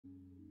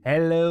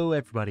Hello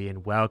everybody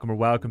and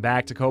welcome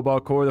back to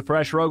Cobalt Core, the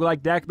fresh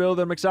roguelike deck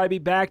builder I'm excited to be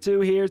back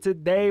to here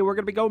today. We're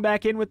going to be going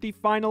back in with the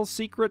final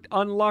secret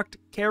unlocked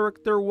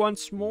character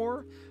once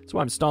more. That's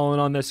why I'm stalling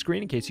on this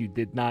screen in case you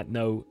did not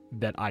know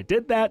that I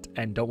did that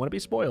and don't want to be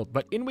spoiled.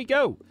 But in we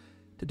go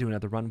to do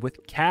another run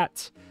with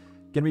Cat.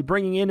 Going to be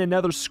bringing in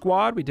another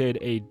squad. We did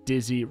a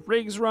Dizzy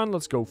Riggs run.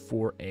 Let's go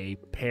for a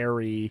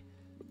Perry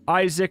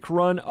Isaac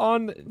run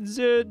on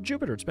the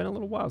Jupiter. It's been a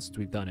little while since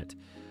we've done it.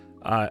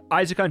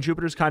 Isaac on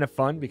Jupiter is kind of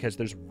fun because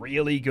there's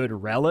really good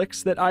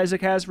relics that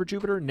Isaac has for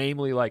Jupiter,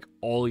 namely like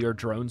all your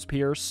drones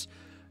pierce,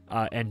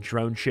 and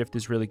drone shift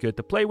is really good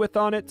to play with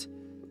on it.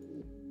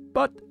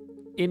 But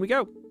in we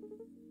go.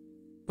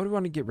 What do we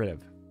want to get rid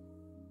of?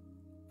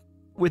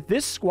 With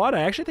this squad,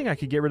 I actually think I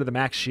could get rid of the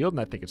max shield,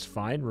 and I think it's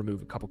fine.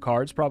 Remove a couple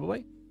cards,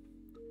 probably.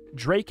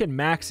 Drake and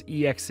max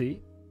EXE.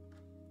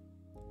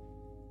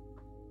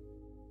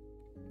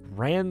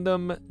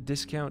 Random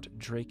discount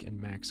Drake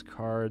and max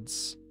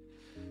cards.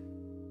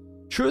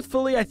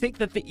 Truthfully, I think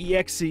that the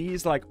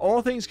EXEs, like,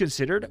 all things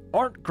considered,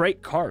 aren't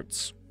great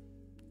cards.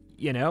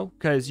 You know?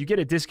 Because you get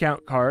a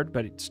discount card,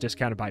 but it's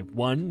discounted by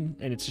 1,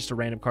 and it's just a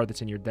random card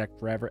that's in your deck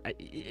forever.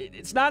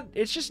 It's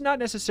just not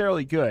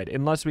necessarily good.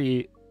 Unless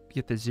we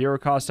get the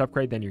 0-cost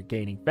upgrade, then you're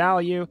gaining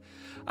value.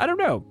 I don't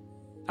know.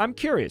 I'm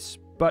curious.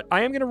 But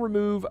I am going to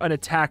remove an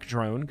attack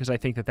drone, because I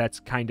think that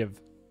that's kind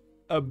of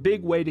a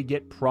big way to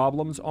get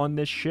problems on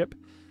this ship.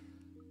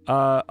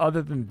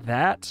 Other than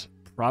that,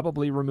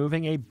 probably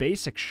removing a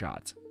basic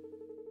shot.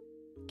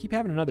 Keep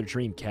having another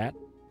dream, Cat.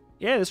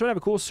 Yeah, this one have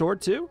a cool sword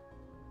too?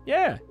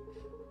 Yeah.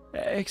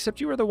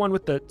 Except you were the one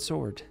with the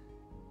sword.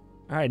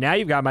 Alright, now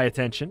you've got my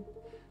attention.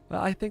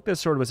 Well, I think the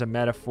sword was a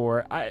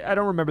metaphor. I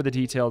don't remember the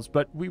details,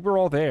 but we were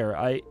all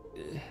there.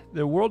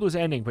 The world was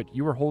ending, but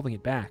you were holding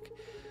it back.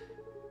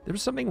 There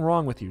was something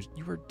wrong with you.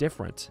 You were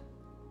different.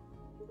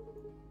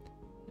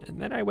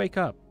 And then I wake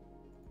up.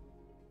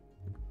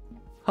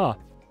 Huh.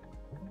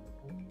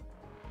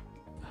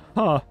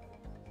 Huh.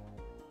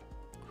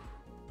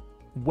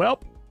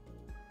 Welp.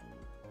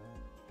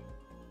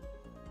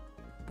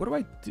 What do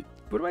I do?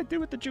 What do I do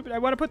with the Jupiter? I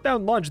want to put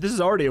down lunge. This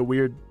is already a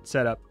weird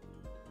setup.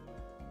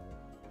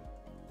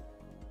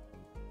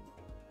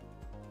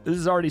 This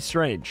is already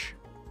strange.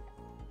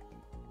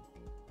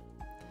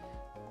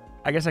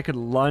 I guess I could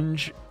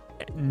lunge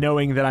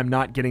knowing that I'm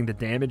not getting the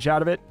damage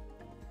out of it.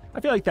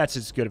 I feel like that's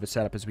as good of a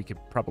setup as we could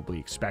probably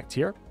expect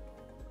here.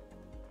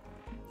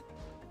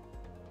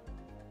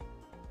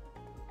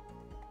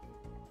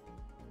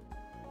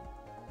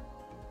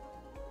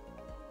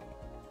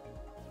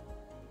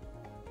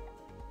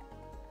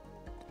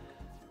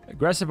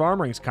 Aggressive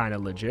armoring's kind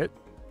of legit.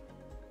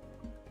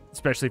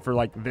 Especially for,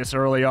 like, this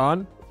early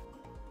on.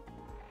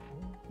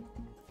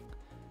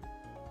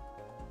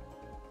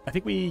 I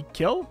think we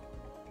kill?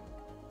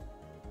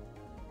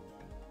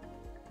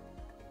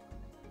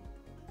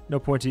 No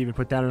point to even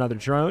put down another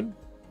drone.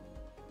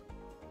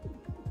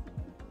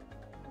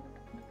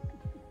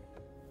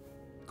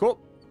 Cool.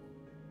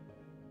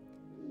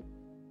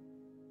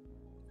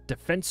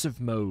 Defensive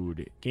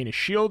mode. Gain a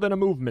shield and a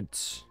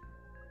movement.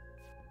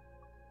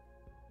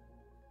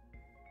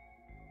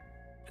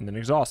 And then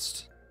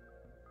exhaust.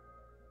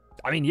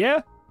 I mean,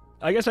 yeah.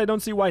 I guess I don't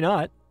see why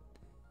not.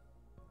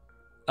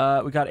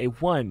 We got a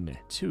 1,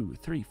 2,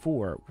 3,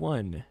 4.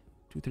 1,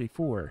 2, 3,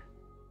 4.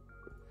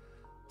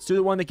 Let's do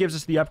the one that gives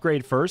us the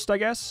upgrade first, I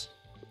guess.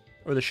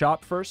 Or the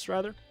shop first,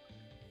 rather.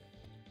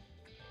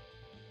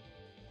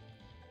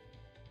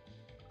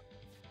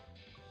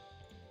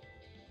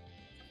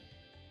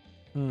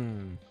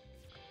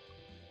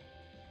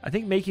 I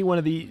think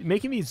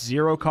making these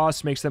 0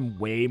 costs makes them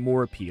way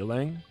more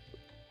appealing.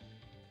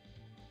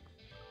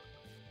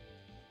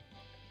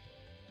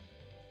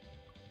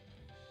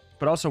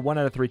 But also 1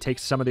 out of 3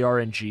 takes some of the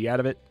RNG out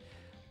of it.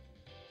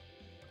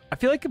 I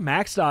feel like a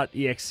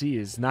max.exe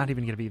is not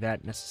even going to be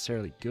that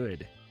necessarily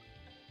good.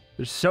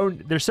 They're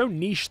so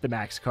niche, the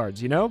max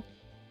cards, you know?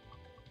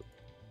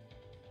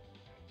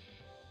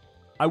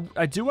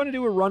 I do want to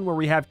do a run where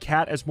we have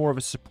Cat as more of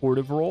a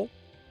supportive role.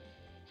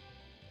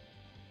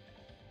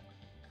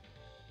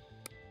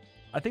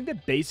 I think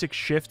that basic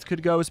shift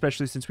could go,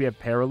 especially since we have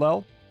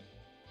parallel.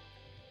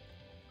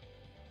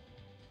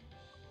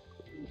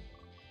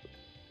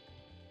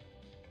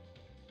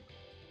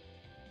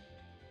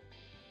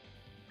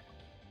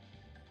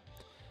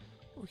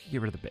 We can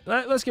get rid of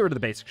let's get rid of the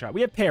basic shot.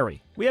 We have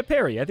parry. We have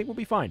parry. I think we'll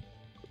be fine.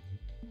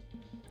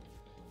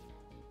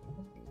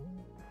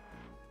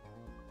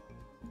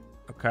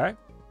 Okay.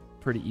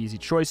 Pretty easy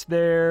choice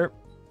there.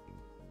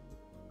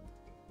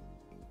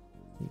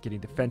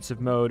 Getting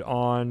defensive mode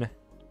on.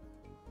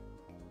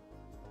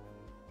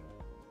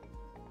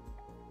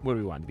 What do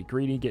we want? To be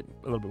greedy, get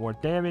a little bit more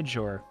damage,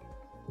 or...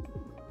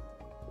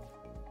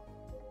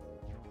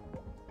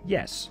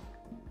 Yes.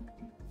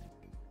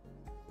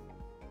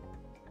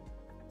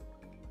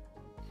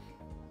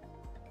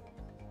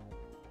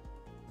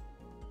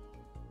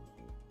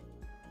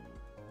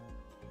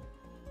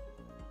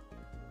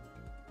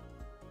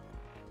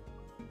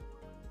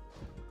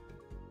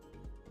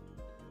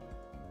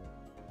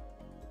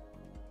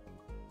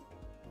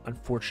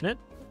 Unfortunate.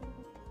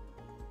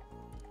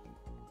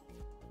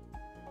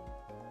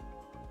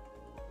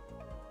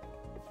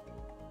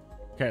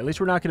 Okay, at least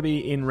we're not going to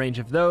be in range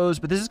of those,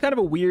 but this is kind of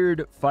a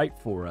weird fight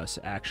for us,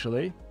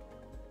 actually.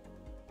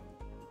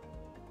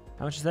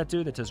 How much does that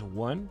do? That does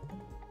 1.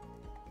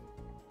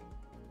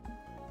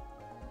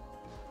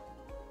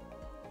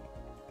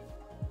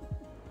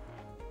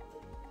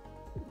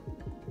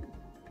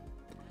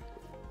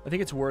 I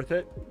think it's worth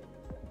it.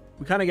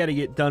 We kind of got to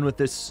get done with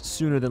this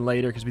sooner than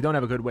later because we don't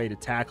have a good way to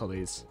tackle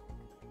these.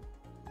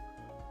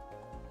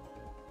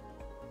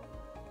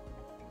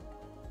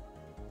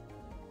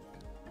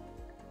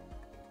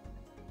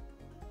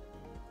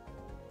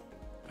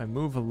 I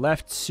move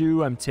left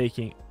 2. I'm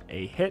taking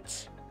a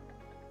hit.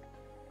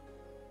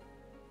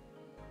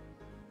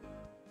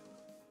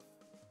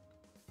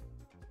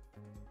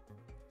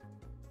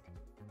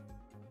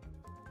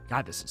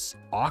 God, this is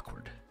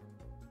awkward.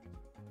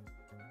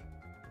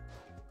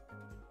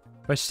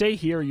 If I stay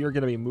here, you're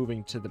going to be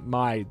moving to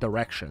my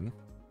direction.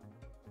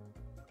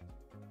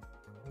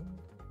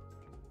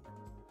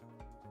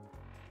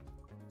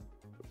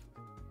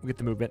 We get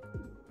the movement.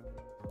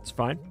 It's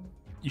fine.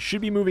 You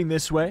should be moving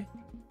this way.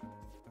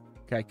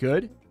 Okay,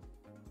 good.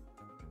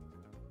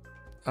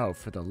 Oh,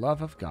 for the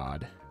love of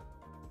God.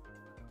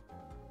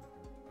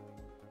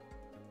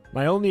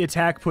 My only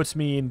attack puts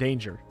me in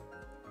danger.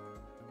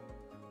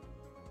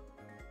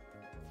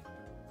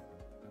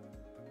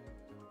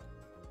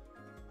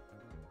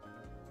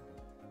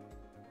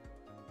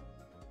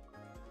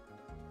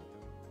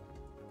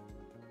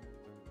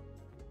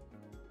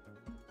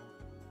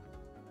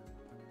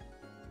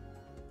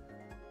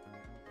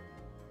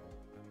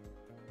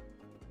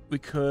 We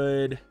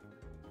could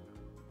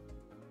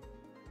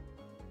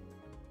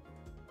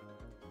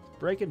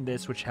break in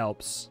this, which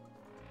helps.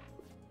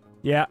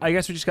 Yeah, I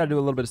guess we just got to do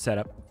a little bit of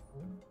setup.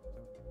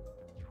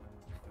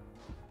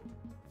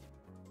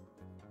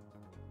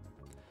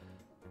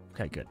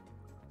 Okay, good.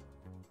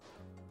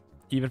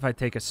 Even if I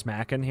take a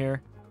smack in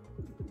here,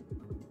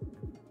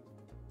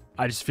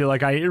 I just feel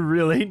like I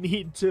really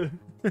need to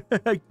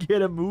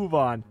get a move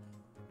on.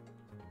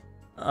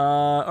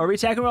 Are we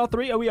attacking with all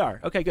 3? Oh, we are.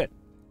 Okay, good.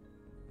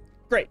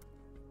 Great.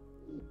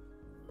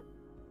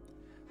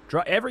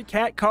 Draw every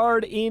cat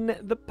card in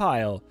the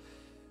pile.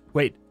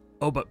 Wait.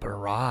 Oh, but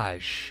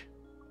barrage.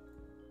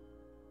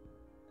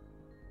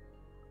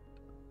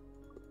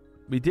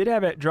 We did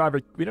have it draw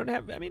every... We don't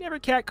have... I mean,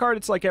 every cat card,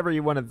 it's like every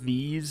one of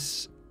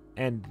these.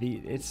 And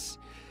it's...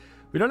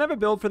 We don't have a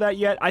build for that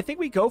yet. I think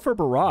we go for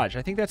barrage.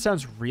 I think that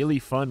sounds really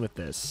fun with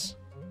this.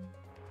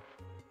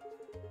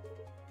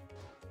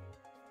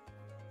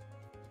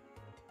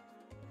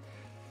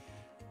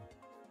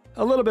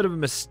 A little bit of a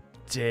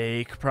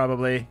mistake,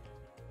 probably.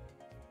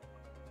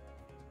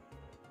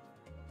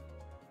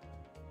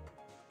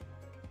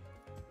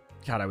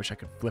 God, I wish I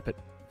could flip it.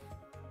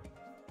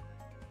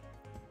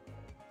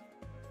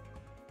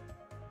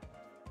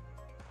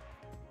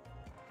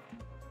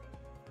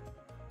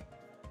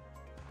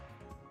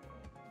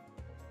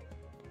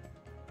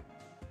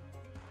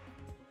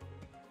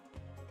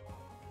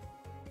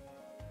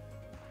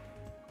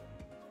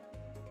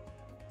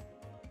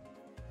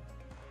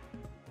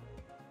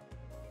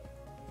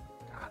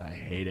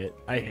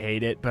 I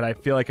hate it, but I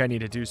feel like I need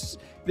to do...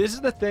 This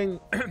is the thing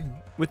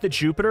with the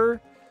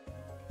Jupiter.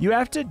 You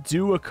have to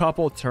do a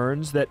couple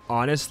turns that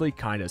honestly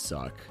kind of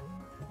suck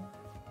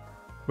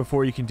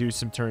before you can do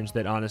some turns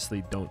that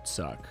honestly don't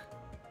suck.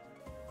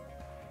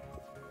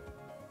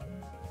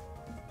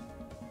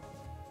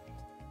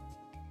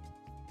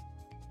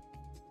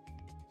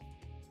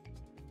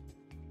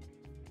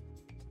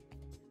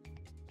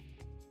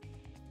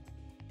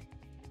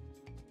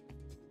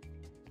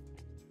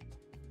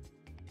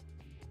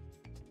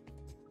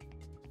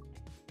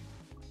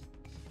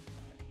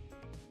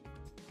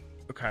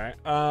 Okay,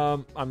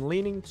 I'm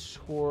leaning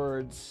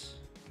towards...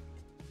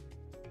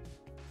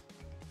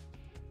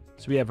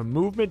 So we have a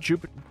movement,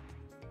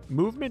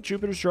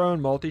 Jupiter's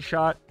drone,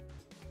 multi-shot.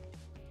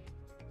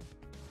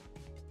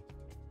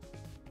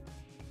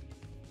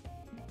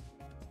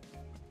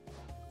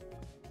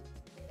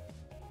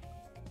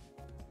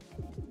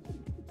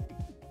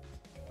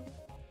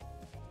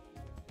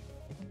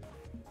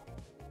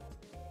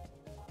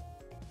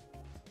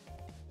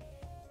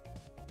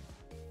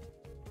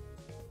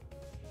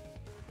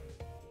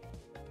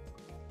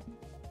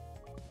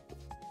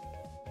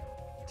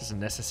 Doesn't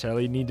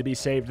necessarily need to be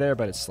saved there,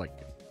 but it's like,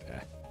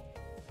 eh.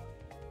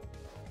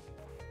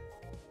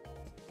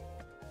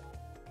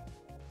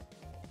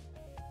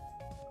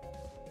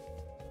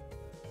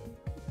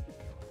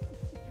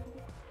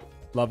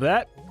 Love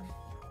that.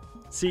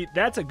 See,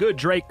 that's a good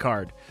Drake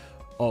card.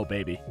 Oh,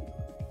 baby.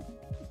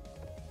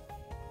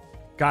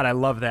 God, I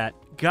love that.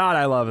 God,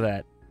 I love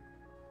that.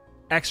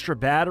 Extra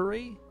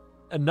battery?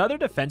 Another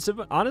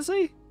defensive?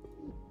 Honestly?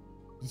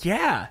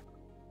 Yeah.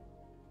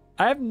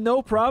 I have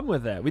no problem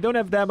with that. We don't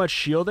have that much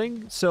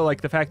shielding, so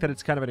like the fact that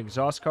it's kind of an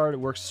exhaust card, it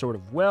works sort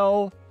of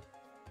well.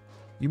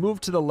 You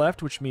move to the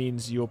left, which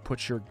means you'll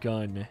put your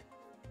gun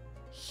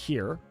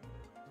here.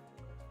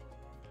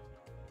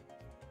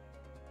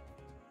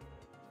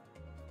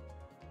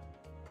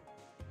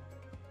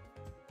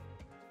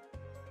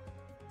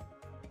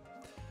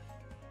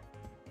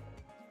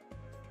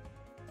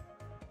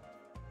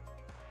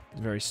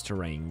 Very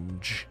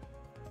strange.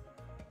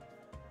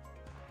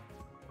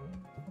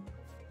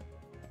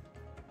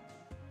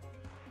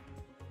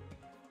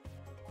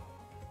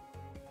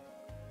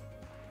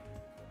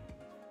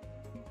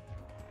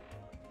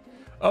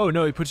 Oh,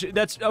 no, he puts you...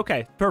 That's...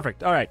 Okay,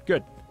 perfect. All right,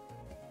 good.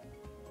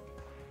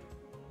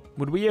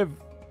 Would we have...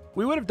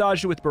 We would have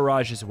dodged it with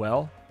Barrage as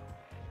well.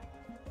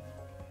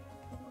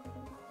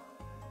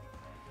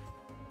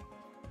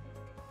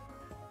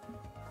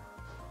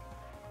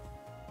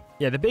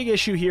 Yeah, the big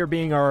issue here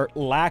being our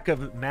lack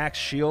of max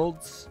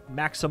shields.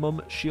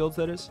 Maximum shields,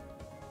 that is.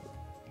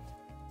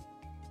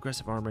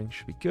 Aggressive armoring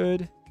should be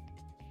good.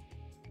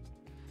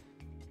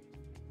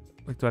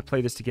 Like, do I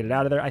play this to get it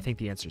out of there? I think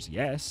the answer is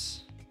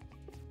yes.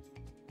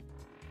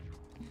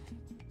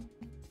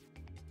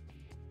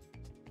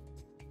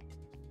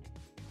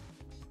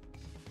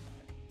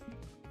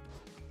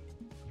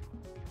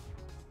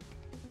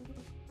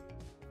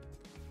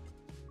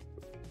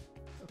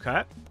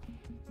 Okay.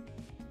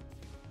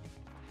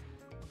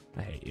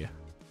 I hate you.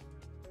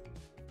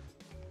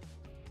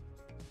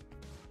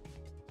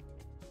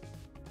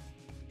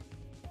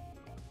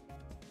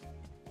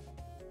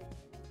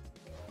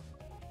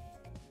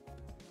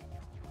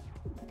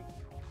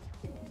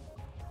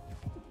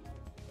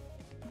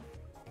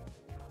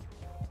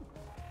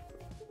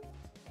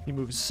 He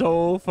moves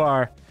so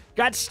far.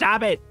 God,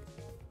 stop it!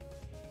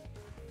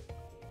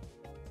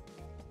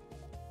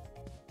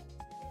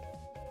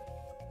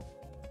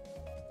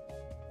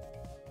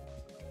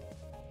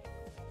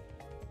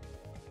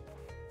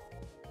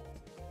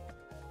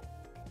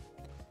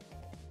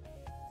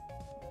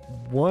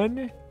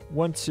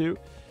 One, two.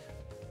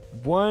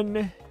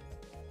 One,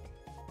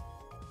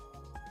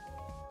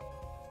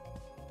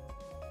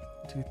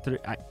 two, three.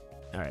 All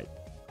right.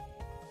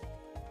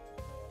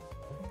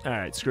 All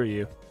right, screw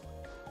you.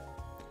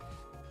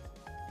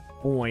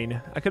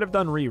 Boing. I could have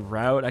done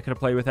reroute. I could have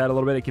played with that a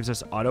little bit. It gives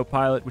us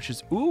autopilot, which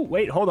is... Ooh,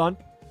 wait, hold on.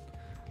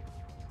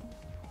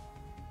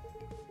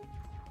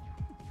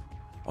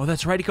 Oh,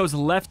 that's right. It goes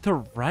left to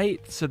right,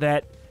 so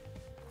that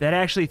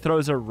actually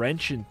throws a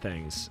wrench in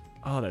things.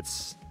 Oh,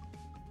 that's...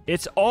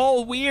 It's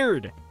all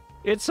weird.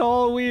 It's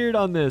all weird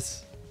on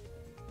this.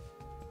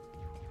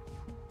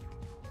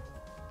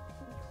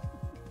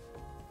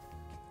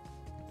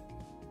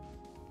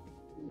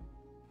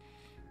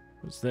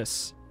 What's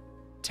this?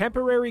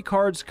 Temporary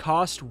cards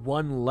cost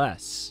 1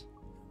 less.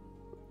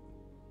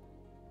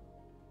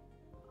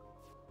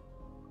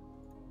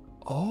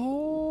 Oh,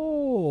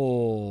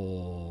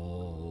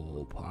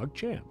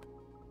 PogChamp.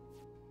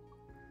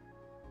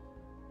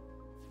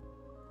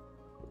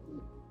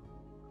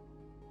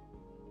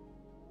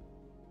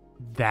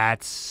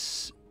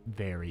 That's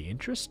very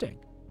interesting.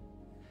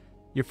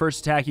 Your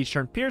first attack each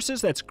turn pierces.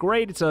 That's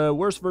great. It's a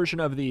worse version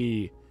of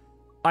the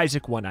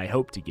Isaac one I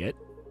hope to get.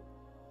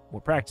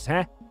 More practice,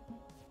 huh?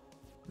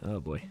 Oh,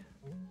 boy.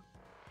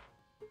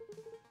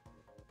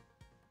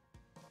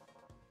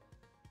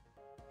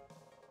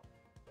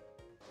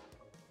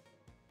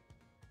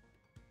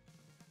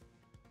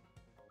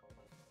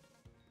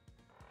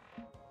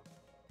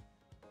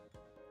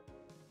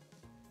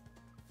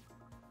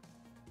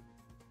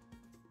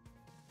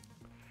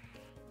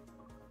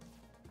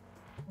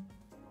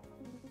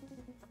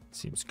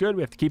 Seems good.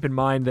 We have to keep in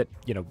mind that,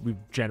 you know, we've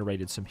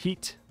generated some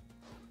heat.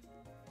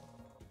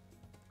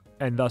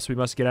 And thus we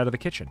must get out of the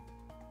kitchen.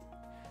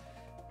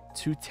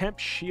 To temp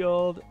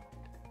shield,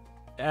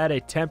 add a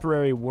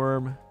temporary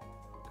worm.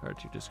 Card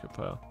to discard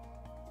pile.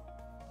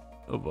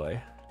 Oh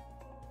boy.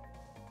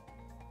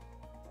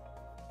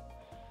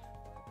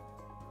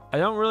 I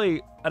don't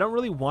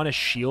really want a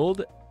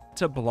shield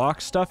to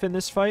block stuff in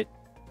this fight.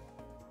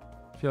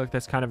 I feel like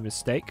that's kind of a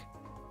mistake.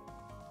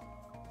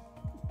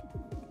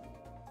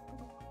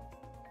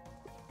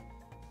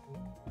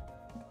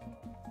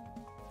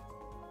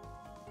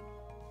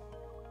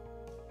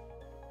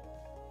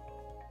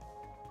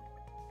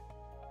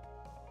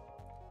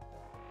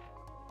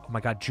 Oh my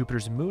god,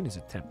 Jupiter's Moon is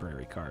a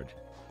temporary card.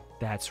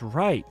 That's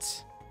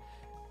right.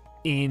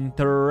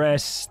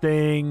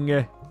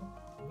 Interesting.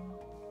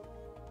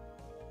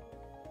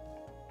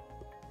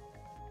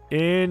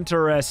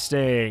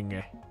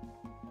 Interesting.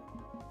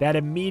 That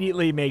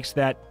immediately makes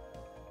that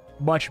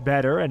much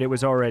better, and it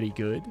was already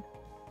good.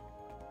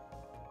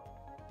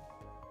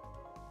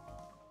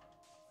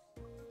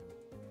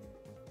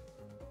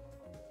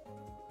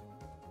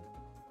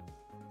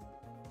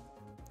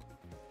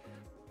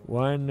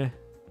 One,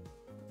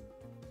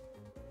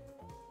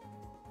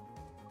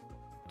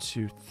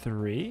 2,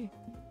 3.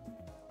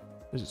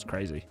 This is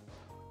crazy.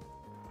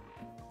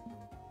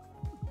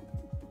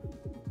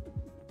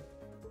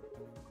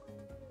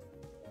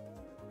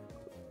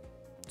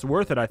 It's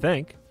worth it, I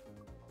think.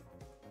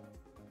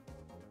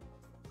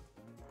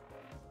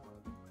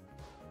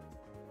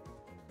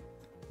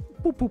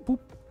 Boop, boop, boop.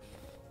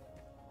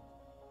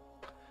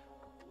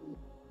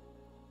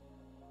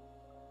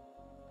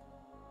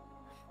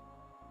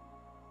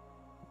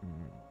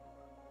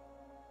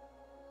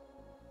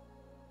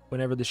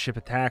 Whenever the ship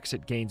attacks,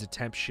 it gains a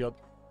temp shield.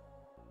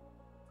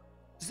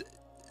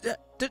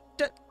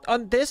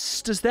 On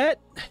this, does that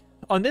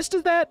On this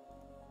does that.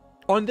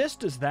 On this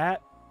does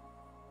that.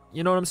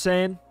 You know what I'm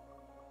saying?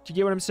 Do you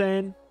get what I'm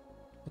saying?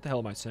 What the hell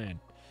am I saying?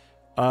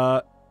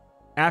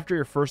 After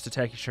your first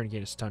attack, you turn to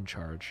gain a stun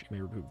charge. You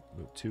may remove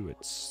 2.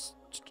 It's...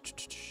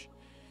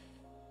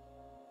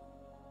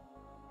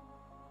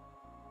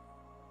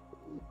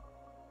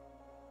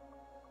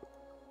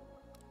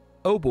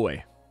 Oh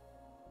boy.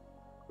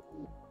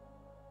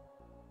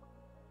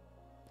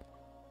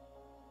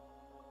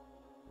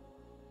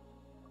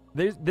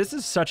 This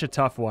is such a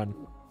tough one.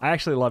 I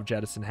actually love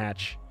Jettison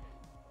Hatch.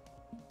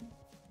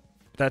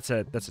 That's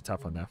a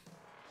tough one though.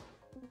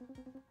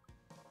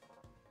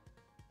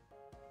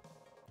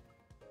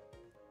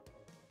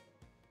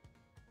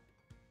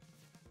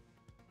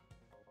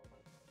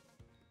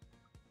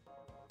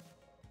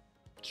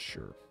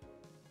 Sure.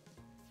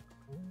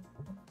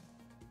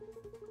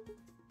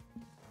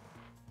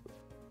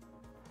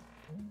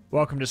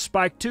 Welcome to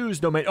Spike 2's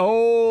domain.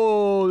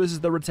 Oh, this is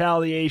the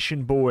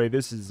retaliation boy.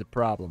 This is a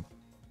problem.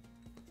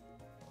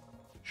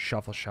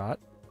 Shuffle shot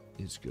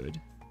is good.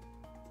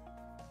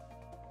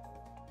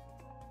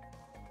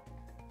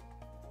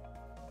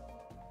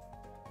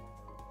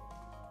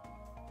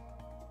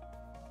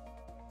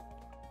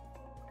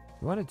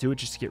 We want to do it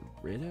just to get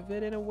rid of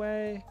it in a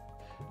way?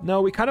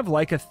 No, we kind of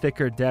like a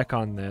thicker deck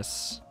on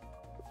this.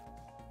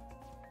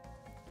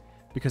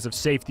 Because of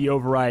safety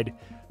override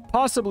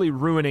possibly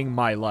ruining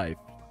my life.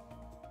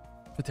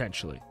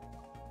 Potentially.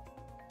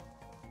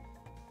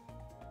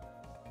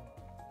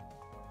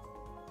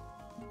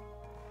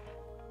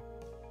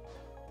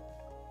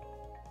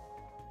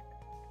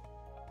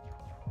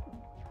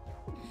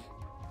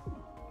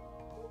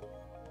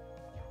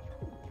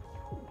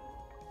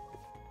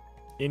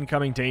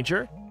 Incoming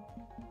danger.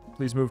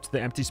 Please move to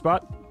the empty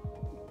spot.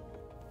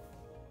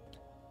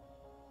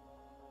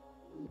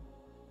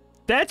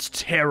 That's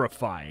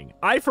terrifying.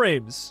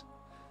 Iframes.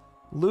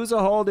 Lose a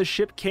hull. The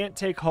ship can't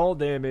take hull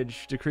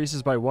damage.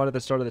 Decreases by 1 at the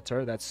start of the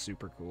turn. That's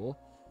super cool.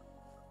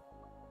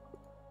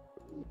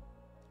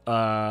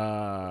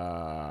 I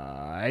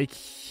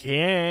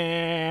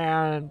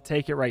can't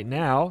take it right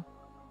now.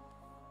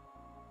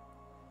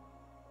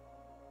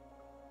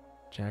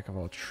 Jack of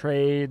all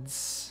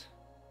trades.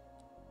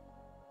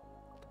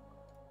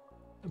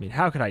 I mean,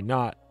 how could I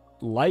not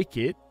like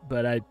it?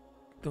 But I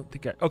don't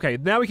think I... Okay,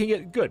 now we can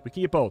get... Good, we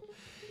can get both.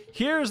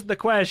 Here's the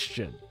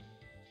question.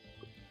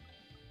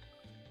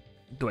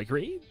 Do I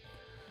agree?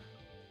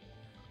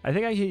 I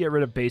think I can get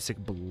rid of basic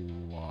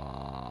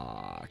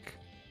block.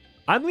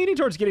 I'm leaning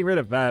towards getting rid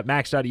of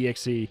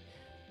max.exe.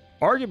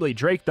 Arguably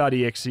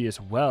drake.exe as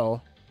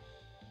well.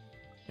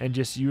 And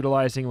just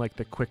utilizing, like,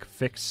 the quick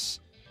fix.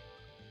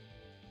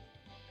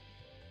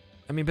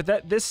 I mean,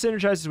 but this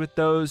synergizes with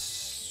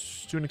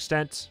those to an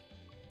extent.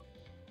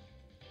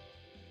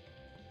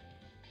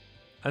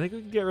 I think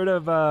we can get rid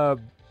of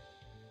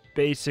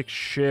basic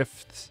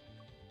shift.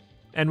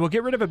 And we'll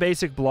get rid of a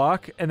basic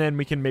block, and then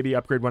we can maybe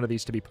upgrade one of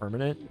these to be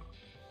permanent.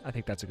 I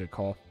think that's a good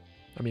call.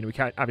 I mean, we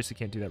obviously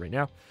can't do that right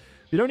now.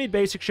 We don't need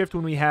basic shift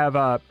when we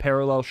have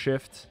parallel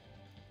shift.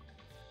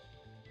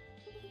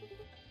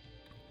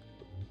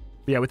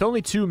 But yeah, with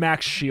only 2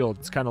 max shield,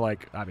 it's kind of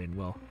like, I mean,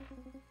 well,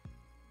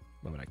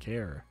 why would I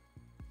care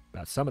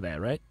about some of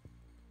that, right?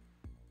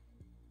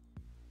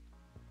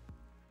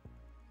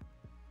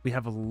 We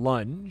have a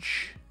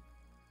lunge.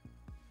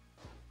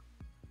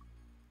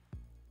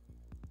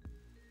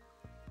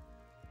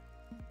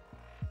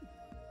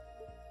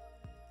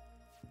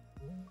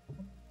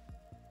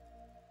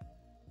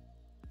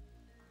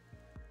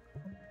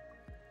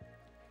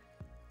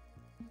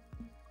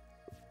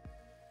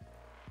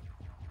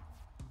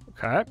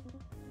 Okay.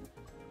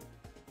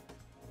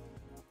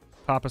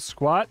 Pop a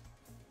squat.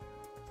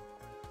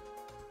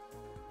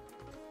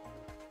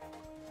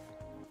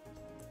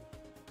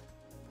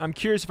 I'm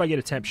curious if I get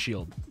a temp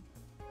shield.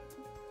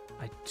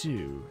 I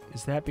do.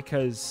 Is that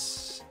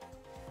because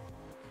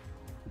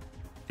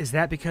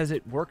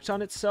it worked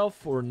on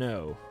itself or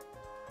no?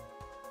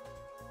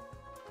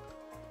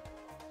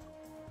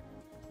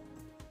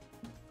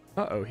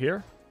 Uh-oh,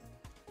 here.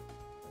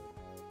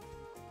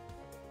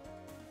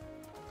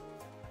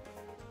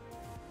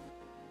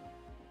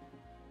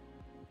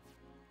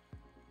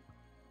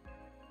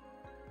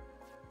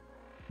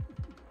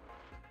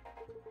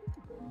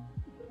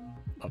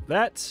 Love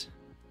that.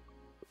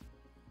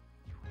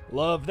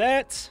 Love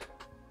that.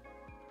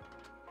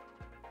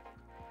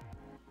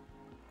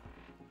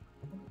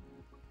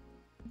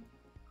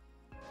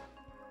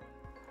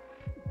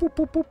 Boop,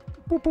 boop, boop,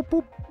 boop, boop,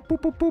 boop,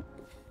 boop, boop, boop.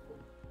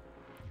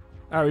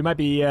 All right, we might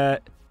be all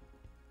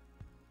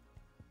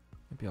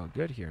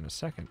good here in a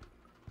second.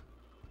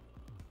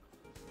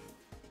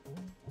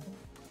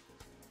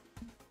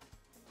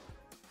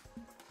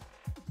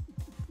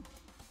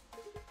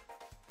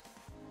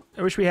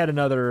 I wish we had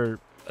another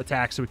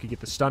attack so we could get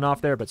the stun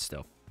off there, but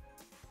still.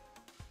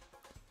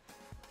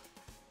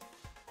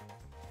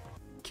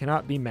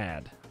 Cannot be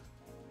mad.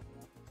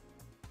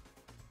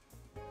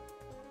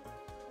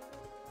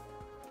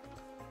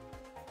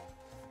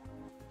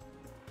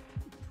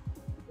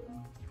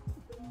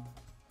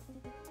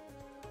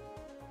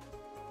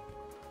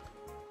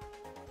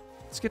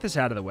 Let's get this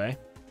out of the way.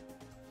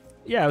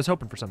 Yeah, I was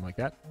hoping for something like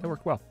that. That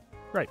worked well.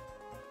 Great.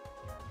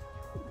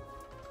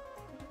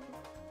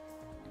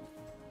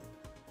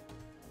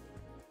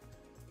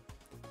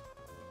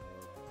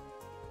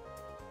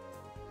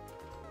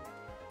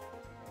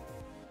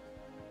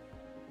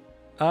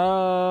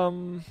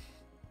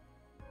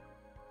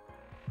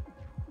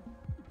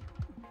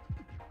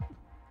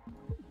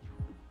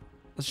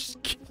 Let's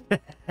just get the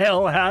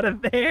hell out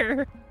of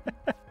there.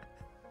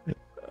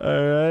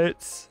 All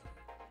right.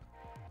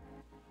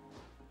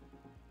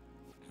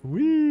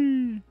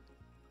 Whee!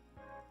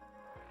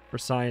 For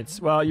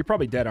science. Well, you're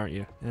probably dead, aren't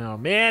you? Oh,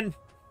 man.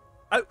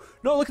 Oh,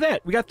 no, look at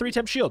that. We got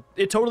 3-temp shield.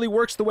 It totally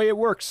works the way it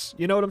works.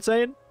 You know what I'm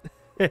saying?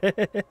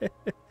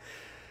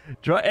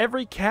 Draw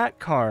every cat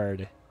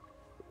card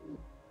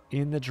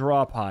in the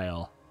draw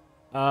pile.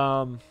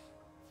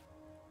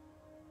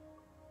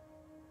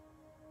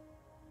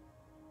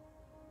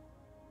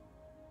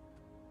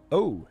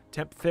 Oh,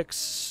 temp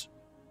fix.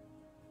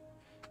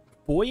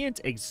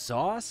 Buoyant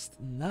exhaust?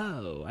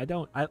 No, I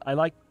don't. I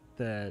like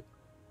the.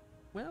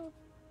 Well,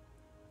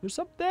 there's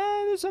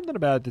something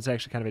about it that's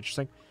actually kind of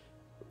interesting.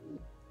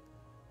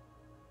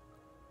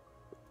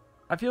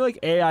 I feel like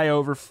AI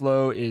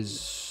overflow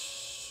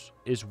is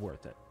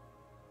worth it.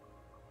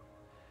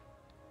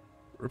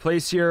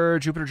 Replace your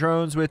Jupiter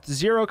drones with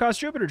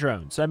 0-cost Jupiter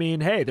drones. I mean,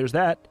 hey, there's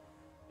that.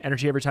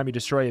 Energy every time you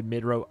destroy a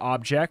mid-row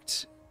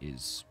object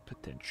is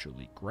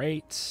potentially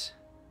great.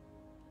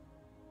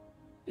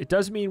 It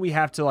does mean we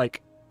have to,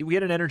 like, we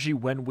get an energy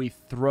when we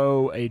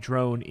throw a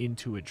drone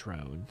into a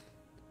drone.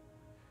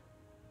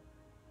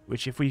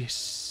 Which if we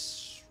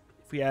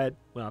had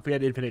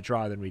infinite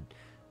draw, then we'd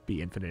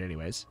be infinite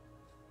anyways.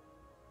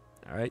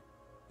 All right.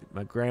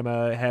 My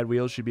grandma had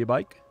wheels, should be a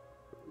bike.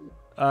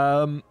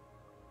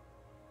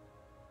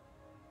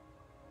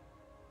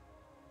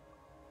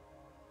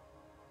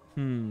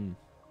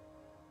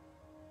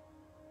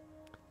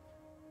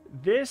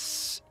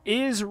 This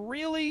is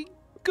really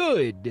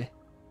good,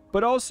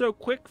 but also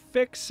quick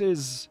fix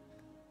is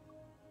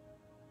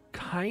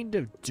kind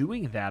of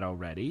doing that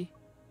already.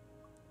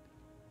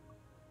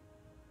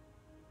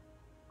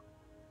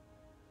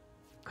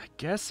 I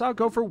guess I'll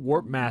go for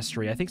Warp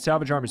Mastery. I think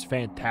Salvage Arm is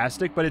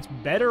fantastic, but it's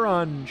better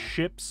on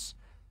ships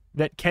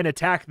that can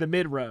attack the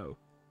mid-row.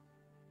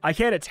 I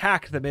can't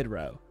attack the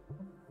mid-row.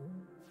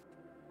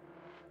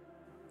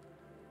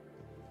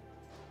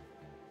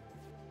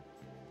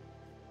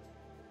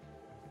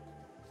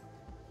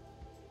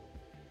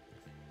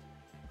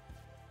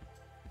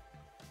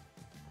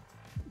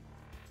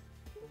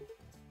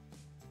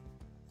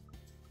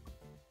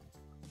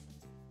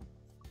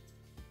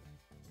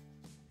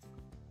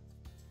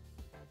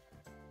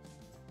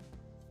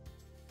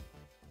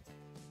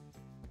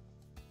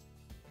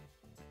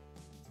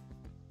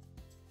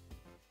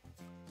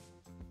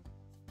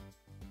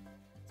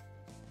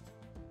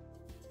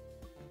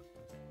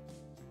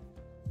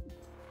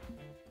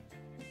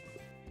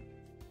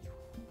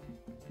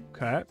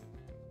 Okay. A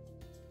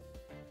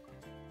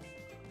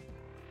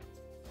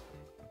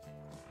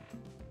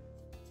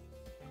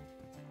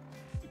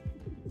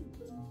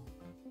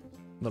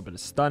little bit of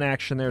stun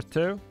action there,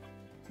 too.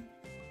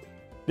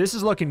 This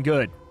is looking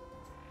good.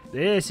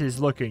 This is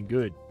looking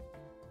good.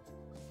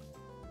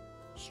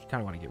 Just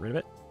kind of want to get rid of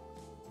it.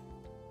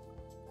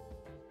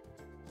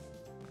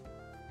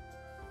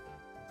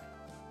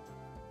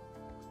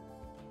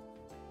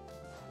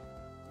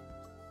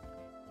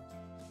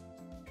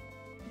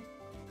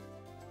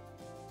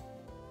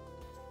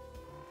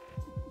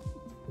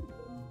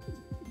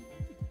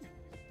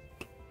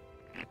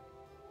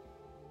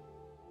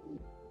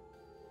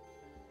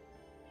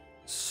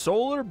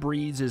 Solar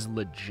Breeze is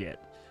legit.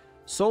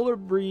 Solar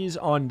Breeze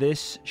on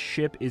this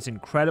ship is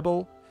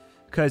incredible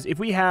because if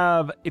we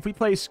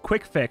place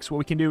Quick Fix, what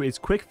we can do is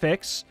Quick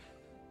Fix,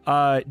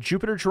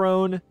 Jupiter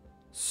Drone,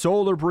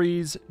 Solar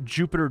Breeze,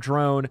 Jupiter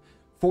Drone.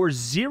 For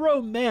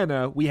 0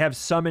 mana, we have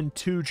summoned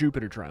 2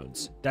 Jupiter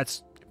Drones.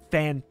 That's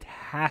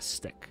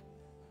fantastic.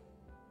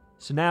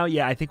 So now,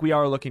 yeah, I think we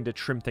are looking to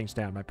trim things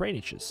down. My brain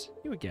itches.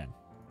 You again.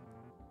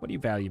 What do you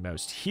value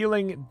most?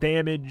 Healing,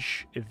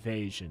 damage,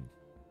 evasion.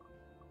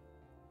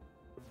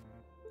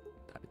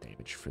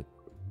 Damage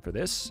for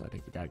this. I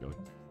think we gotta go.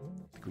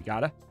 I think we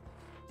gotta.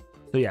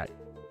 So yeah.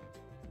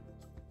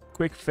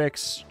 Quick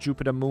Fix,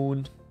 Jupiter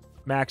Moon,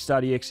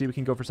 Max.exe. We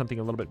can go for something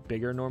a little bit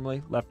bigger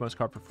normally. Leftmost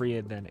card for free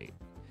and then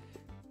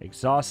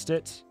exhaust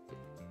it.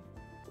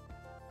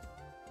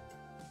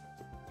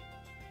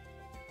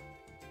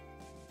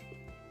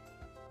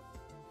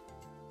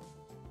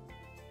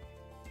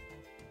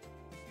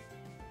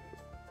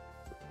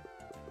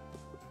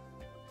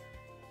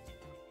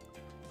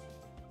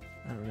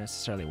 I don't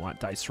necessarily want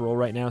dice roll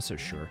right now, so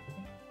sure.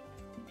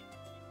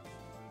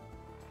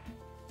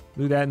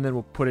 Do that, and then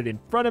we'll put it in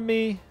front of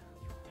me.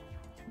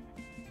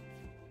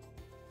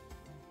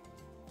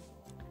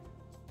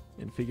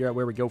 And figure out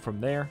where we go from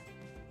there.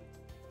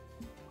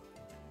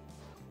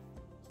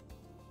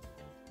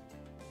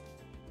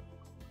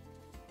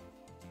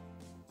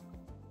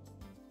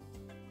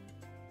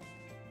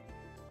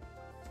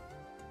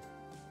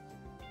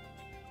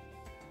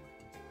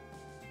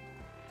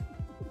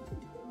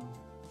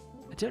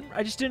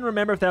 I just didn't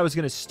remember if that was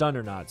going to stun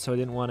or not, so I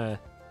didn't want to...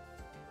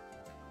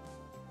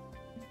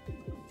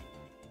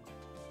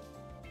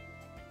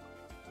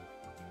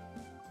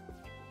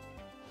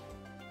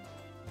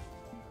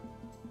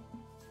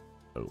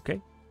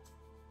 Okay.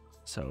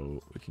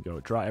 So we can go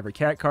draw every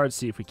cat card,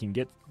 see if we can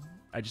get...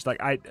 I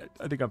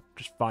think I'm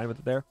just fine with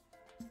it there.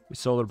 We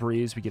Solar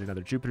Breeze, we get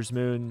another Jupiter's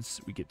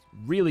Moons, we get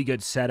really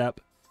good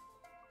setup.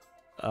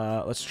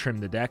 Let's trim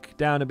the deck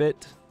down a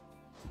bit.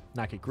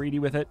 Not get greedy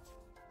with it.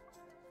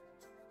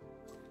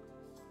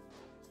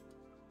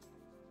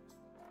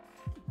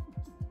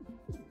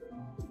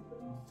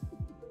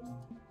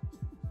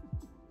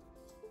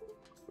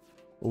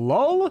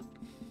 LOL?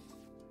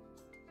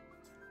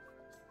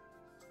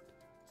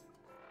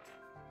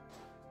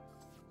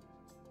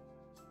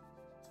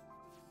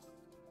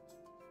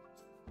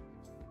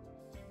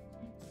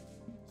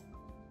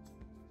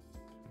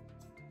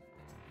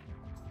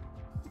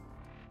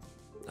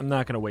 I'm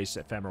not going to waste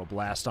Ephemeral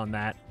Blast on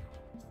that.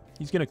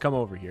 He's going to come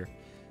over here.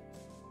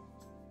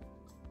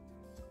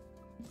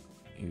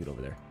 You get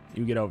over there.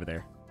 You get over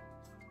there.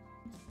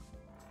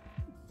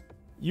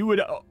 You would...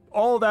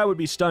 all of that would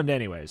be stunned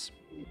anyways.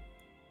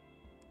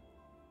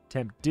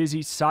 Temp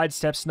Dizzy.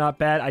 Sidestep's not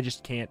bad. I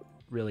just can't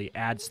really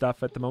add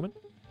stuff at the moment.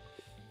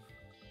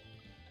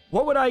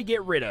 What would I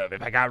get rid of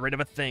if I got rid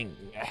of a thing?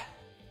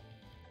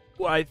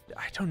 Well, I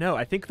don't know.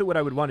 I think that what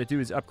I would want to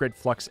do is upgrade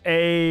Flux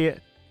A...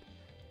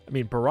 I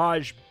mean,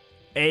 Barrage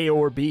A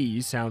or B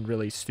sound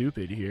really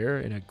stupid here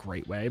in a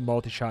great way.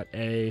 Multi-shot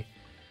A.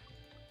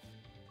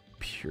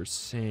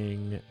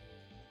 Piercing.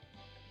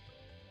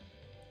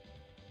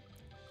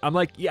 I'm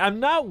like, yeah, I'm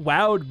not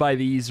wowed by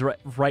these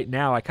right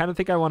now. I kind of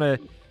think I want to...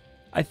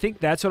 I think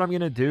that's what I'm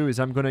going to do is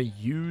I'm going to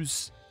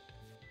use...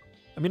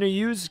 I'm going to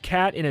use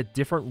Cat in a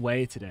different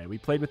way today. We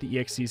played with the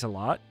EXCs a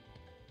lot.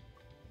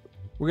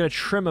 We're going to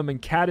trim them,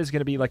 and Cat is going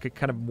to be like a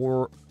kind of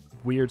more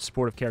weird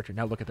sportive character.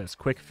 Now look at this.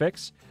 Quick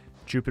Fix.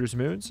 Jupiter's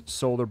Moons,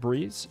 Solar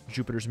Breeze,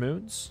 Jupiter's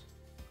Moons.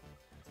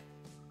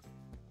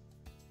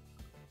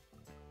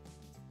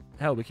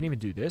 Hell, we can even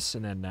do this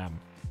and then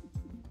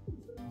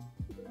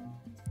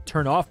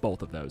turn off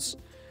both of those.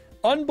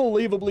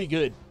 Unbelievably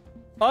good.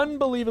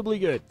 Unbelievably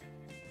good.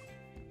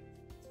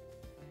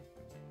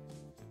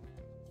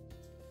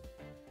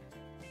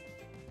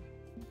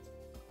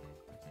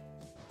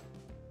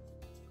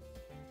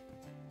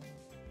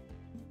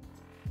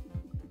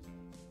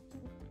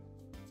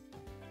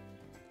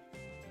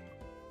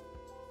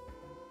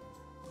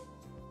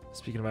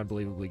 Speaking of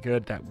unbelievably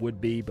good, that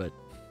would be, but...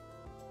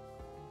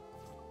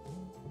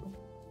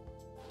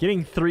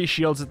 Getting 3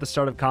 shields at the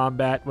start of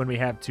combat when we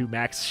have 2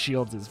 max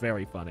shields is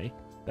very funny.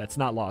 That's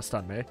not lost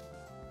on me.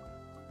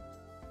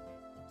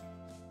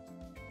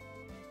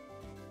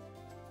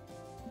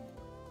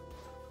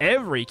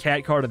 Every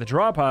cat card in the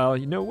draw pile?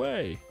 No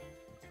way.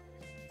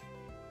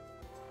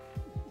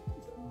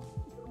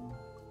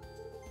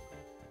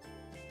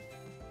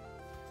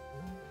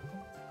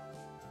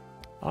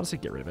 Honestly,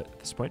 get rid of it at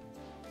this point.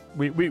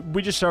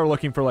 We just started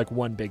looking for like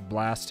one big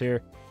blast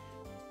here.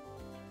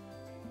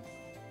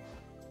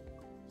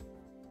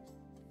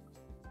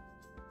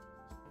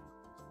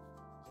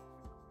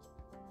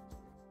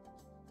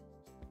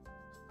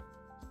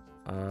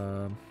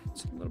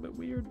 It's a little bit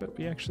weird, but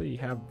we actually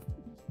have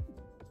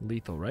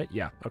lethal, right?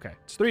 Yeah, okay.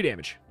 It's 3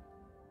 damage.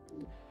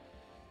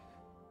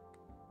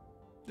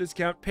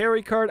 Discount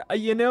parry card.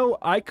 You know,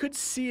 I could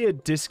see a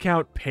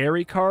discount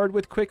parry card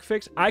with Quick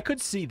Fix. I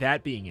could see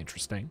that being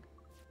interesting.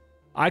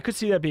 I could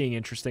see that being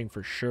interesting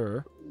for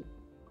sure.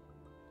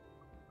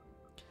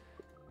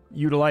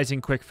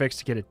 Utilizing Quick Fix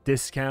to get a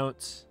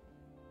discount.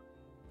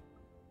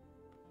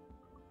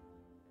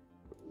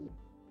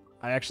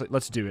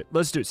 Let's do it.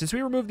 Let's do it. Since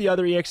we removed the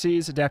other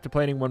EXCs, adaptive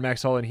planning, 1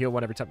 max hull and heal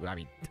 1 every time. I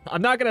mean,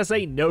 I'm not going to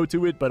say no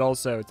to it, but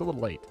also it's a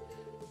little late.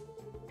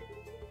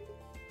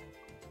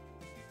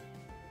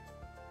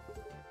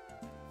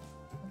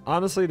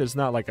 Honestly, there's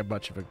not like a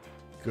much of a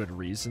good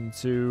reason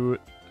to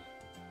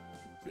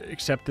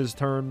accept his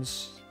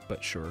terms,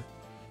 but sure.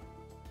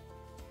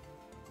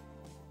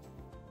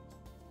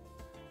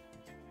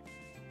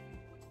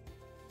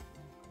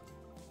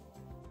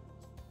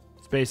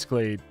 It's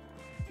basically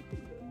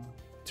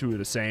 2 of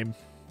the same.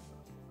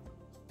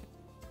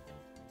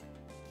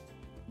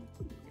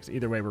 Because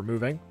either way, we're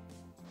moving.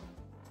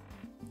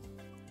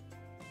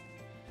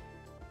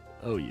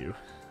 Oh, you.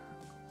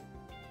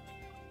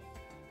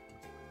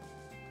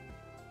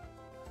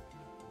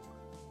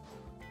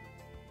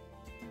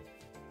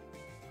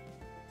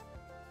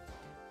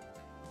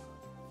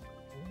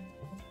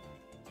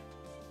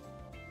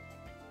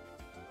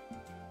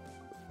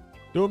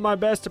 Doing my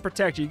best to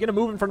protect you. You're gonna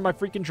move in front of my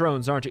freaking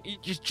drones, aren't you?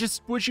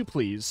 Just would you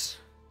please?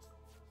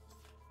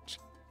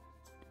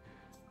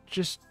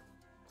 Just...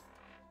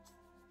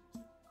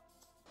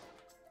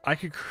 I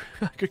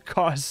could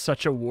cause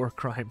such a war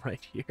crime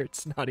right here.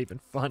 It's not even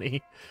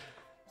funny.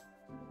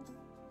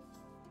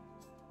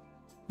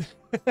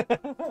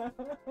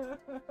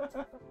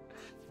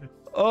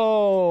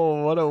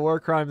 Oh, what a war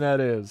crime that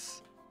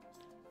is.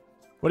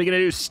 What are you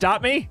gonna do?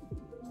 Stop me?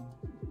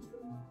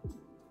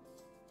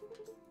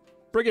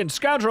 Brigand,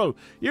 scoundrel!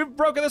 You've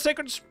broken the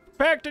sacred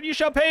pact and you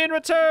shall pay in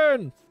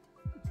return!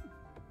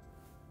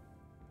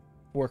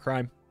 War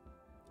crime.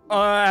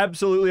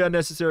 Absolutely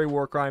unnecessary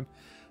war crime.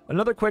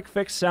 Another quick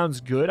fix sounds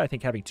good. I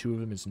think having 2 of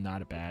them is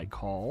not a bad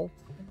call.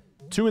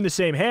 2 in the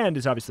same hand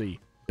is obviously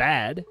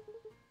bad.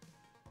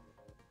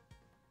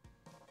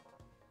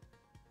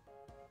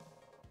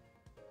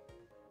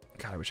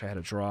 God, I wish I had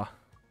a draw.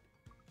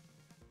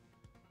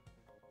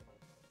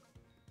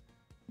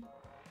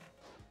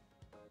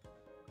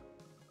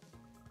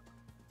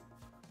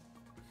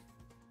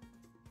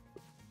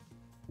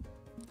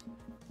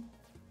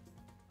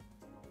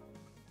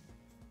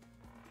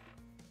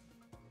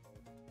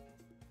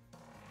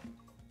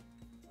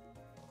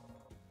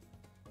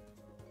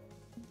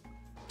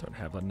 Don't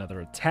have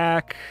another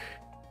attack.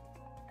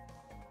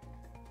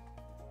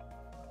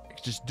 I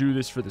could just do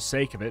this for the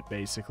sake of it,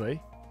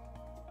 basically.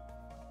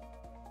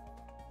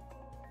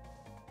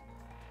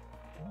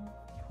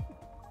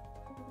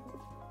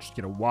 Just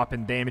get a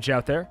whopping damage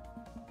out there.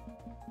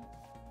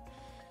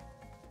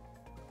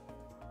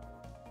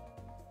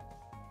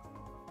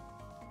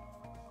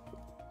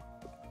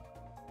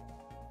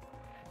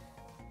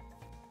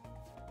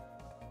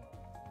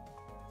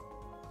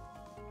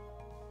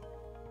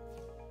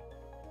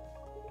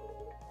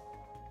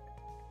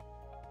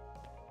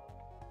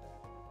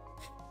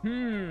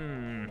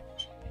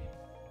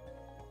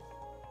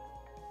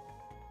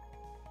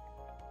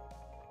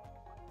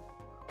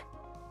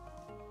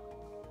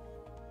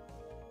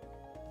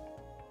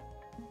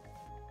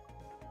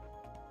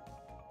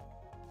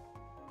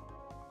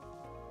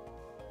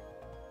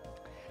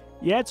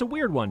 Yeah, it's a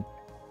weird one.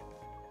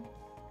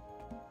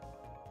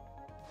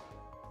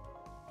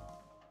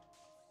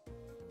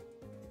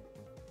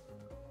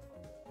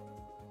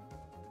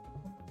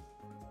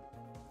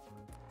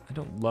 I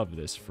don't love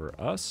this for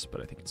us, but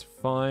I think it's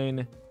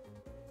fine.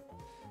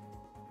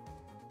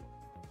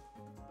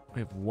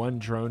 We have 1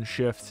 drone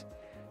shift.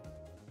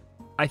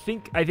 I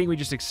think we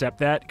just accept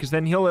that, because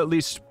then he'll at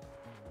least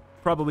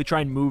probably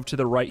try and move to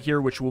the right here,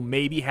 which will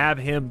maybe have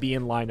him be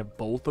in line of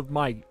both of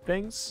my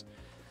things.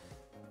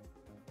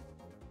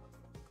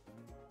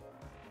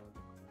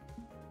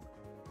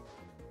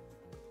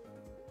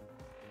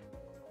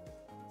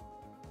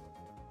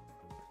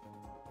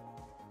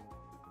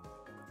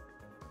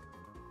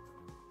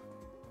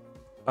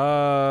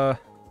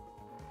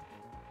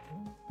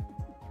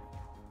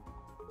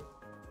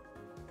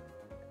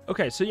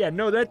 Okay, so yeah,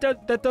 no,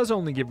 that does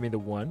only give me the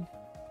 1.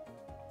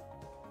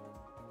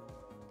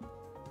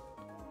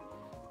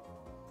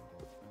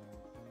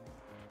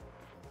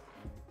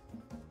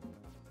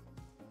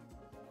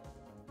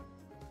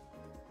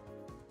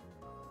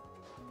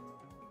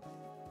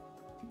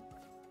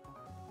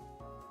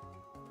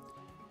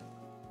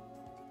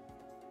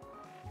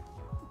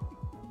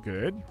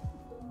 Good.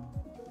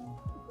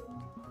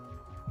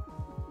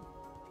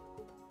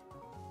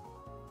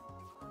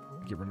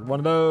 Get rid of one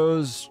of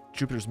those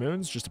Jupiter's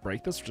moons just to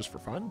break this, just for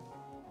fun.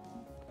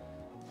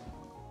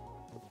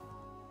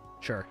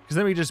 Sure, because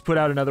then we just put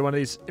out another one of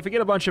these. If we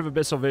get a bunch of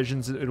Abyssal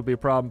Visions, it'll be a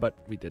problem, but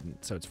we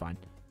didn't, so it's fine.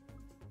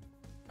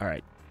 All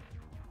right.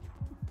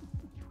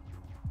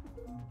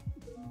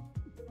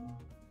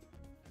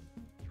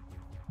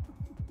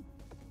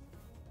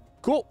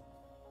 Cool.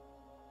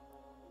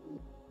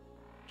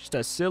 Just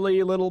a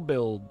silly little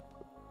build.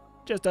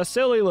 Just a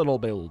silly little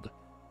build.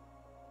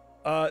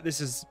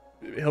 This is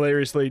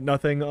hilariously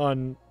nothing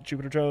on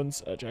Jupiter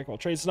drones. Jack of all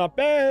trades is not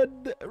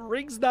bad.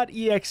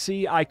 Rigs.exe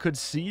I could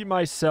see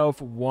myself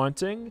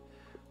wanting.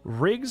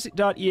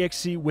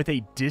 Rigs.exe with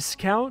a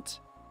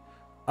discount.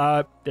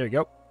 There you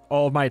go.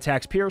 All of my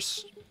attacks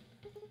pierce.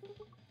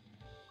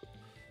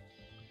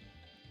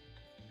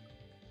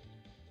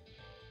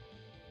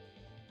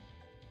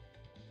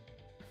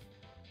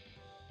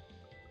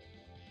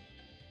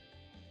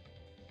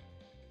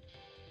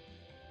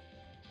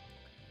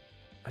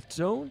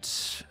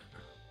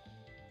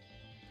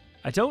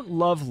 I don't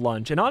love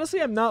Lunch. And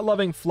honestly, I'm not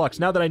loving Flux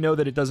now that I know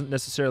that it doesn't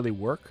necessarily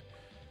work.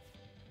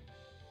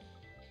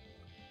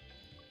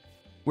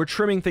 We're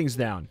trimming things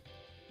down.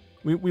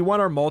 We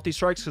want our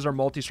multi-strikes because our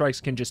multi-strikes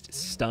can just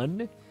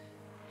stun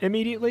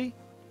immediately.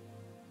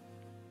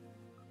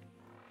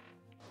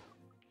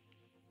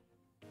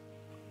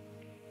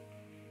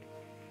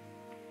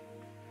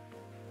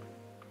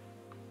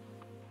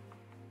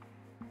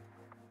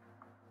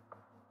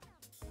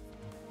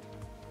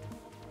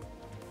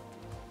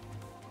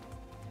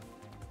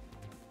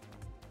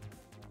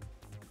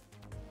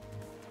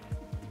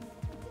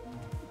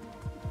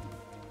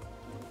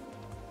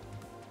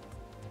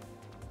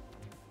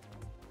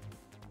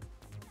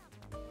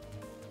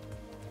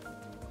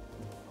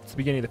 It's the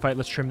beginning of the fight.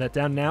 Let's trim that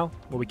down now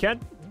while we can.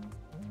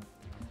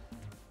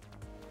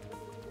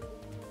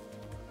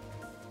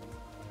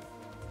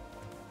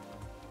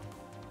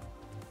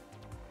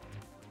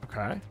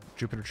 Okay.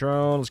 Jupiter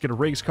drone. Let's get a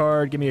Rigs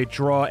card. Give me a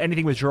draw.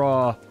 Anything with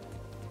draw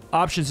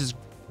options is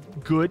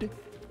good.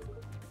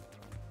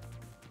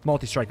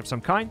 Multi-strike of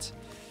some kind.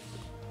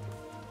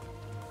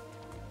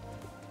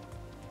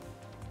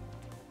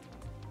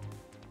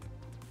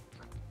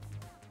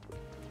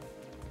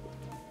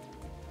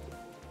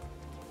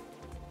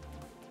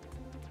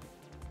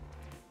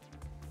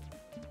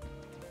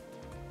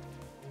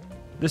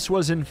 This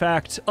was, in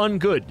fact,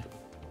 ungood.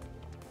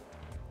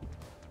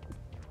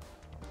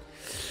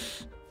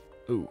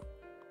 Ooh.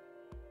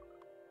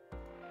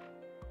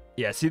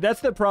 Yeah, see, that's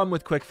the problem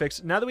with Quick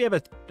Fix. Now that we have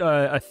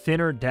a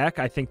thinner deck,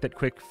 I think that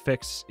Quick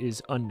Fix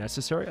is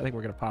unnecessary. I think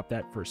we're going to pop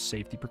that for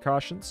safety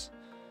precautions.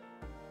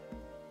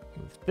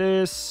 Move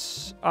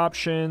this.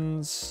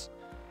 Options.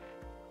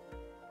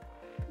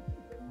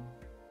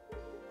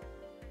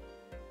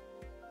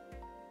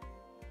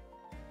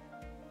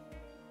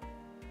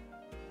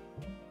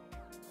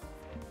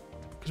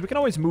 Because we can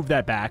always move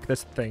that back.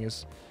 That's the thing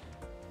is,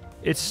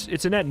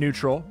 it's a net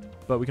neutral,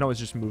 but we can always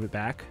just move it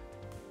back.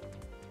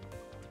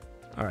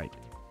 All right.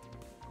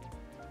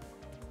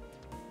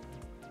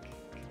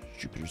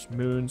 Jupiter's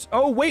moons.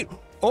 Oh, wait.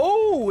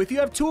 Oh, if you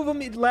have two of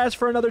them, it lasts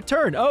for another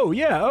turn. Oh,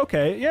 yeah.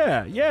 Okay.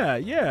 Yeah.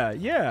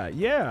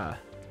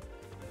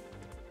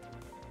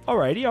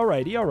 Alrighty.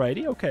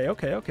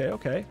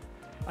 Okay.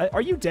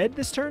 Are you dead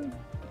this turn?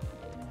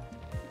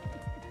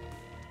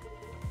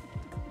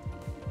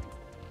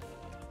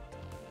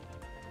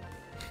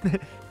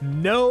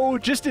 No,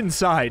 just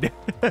inside.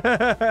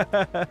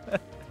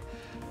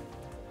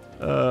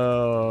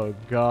 Oh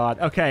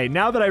god. Okay,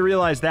 now that I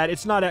realize that,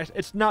 it's not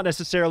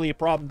necessarily a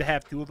problem to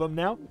have two of them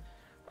now.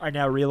 I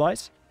now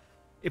realize.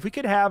 If we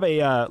could have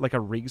a like a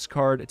Riggs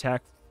card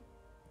attack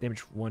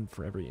damage 1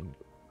 for every in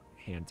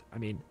hand. I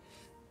mean,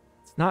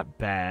 it's not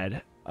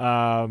bad.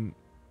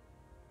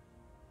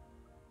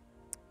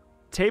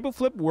 Table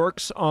flip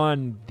works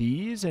on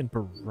these and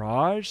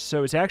barrage,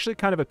 so it's actually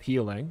kind of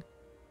appealing.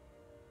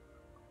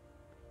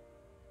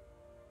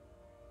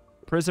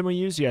 Prism we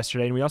used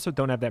yesterday, and we also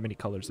don't have that many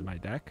colors in my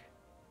deck.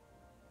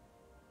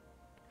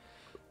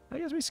 I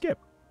guess we skip.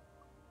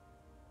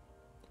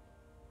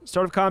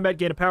 Start of combat,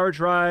 gain a power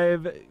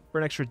drive for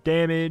an extra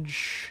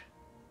damage.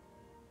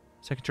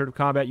 Second turn of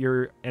combat,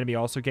 your enemy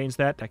also gains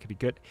that. That could be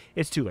good.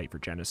 It's too late for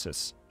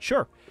Genesis.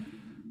 Sure.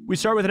 We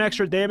start with an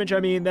extra damage. I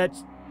mean, that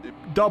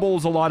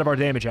doubles a lot of our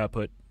damage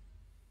output.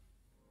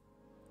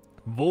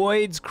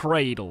 Void's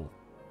Cradle.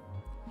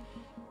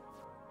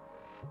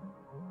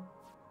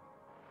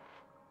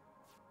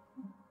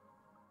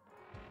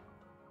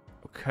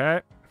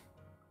 Okay.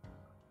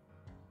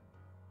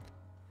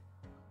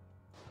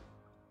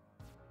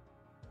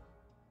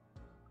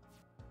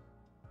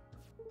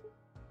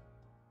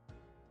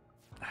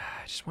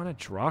 I just want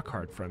to draw a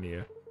card from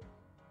you.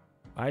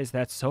 Why is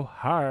that so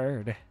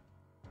hard?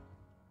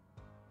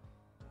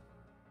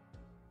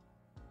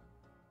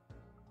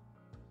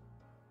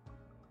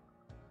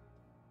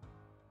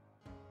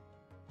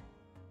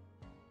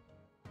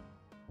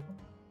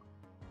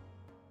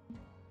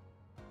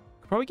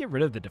 Could probably get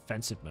rid of the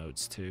defensive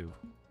modes too,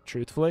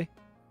 truthfully.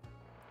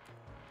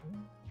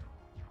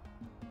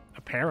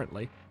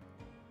 Apparently.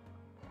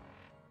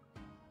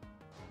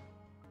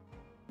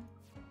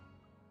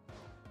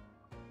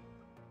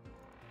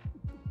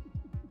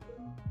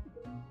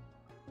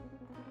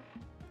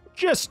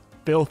 Just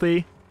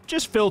filthy.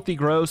 Just filthy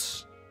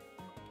gross.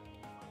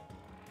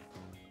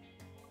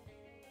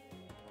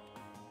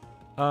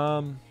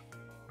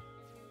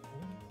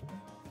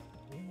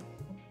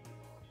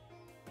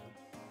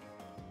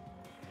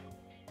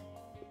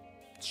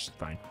 It's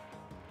fine.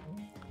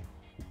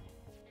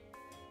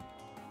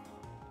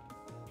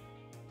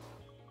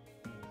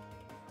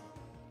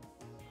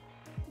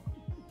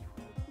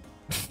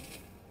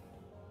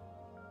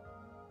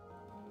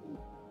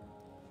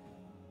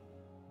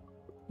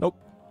 Nope.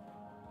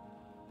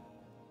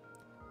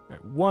 All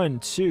right, 1,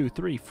 2,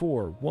 3,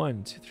 4.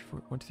 1, 2, 3,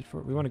 4. 1, 2, 3,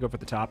 4. We want to go for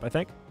the top, I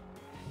think.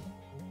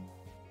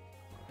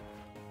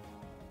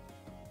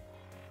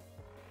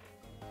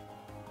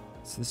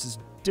 So this is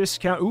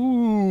discount.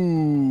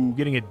 Ooh,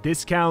 getting a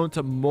discount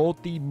to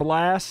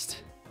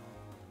multi-blast.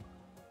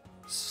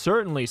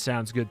 Certainly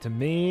sounds good to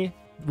me.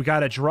 We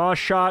got a draw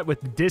shot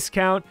with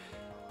discount.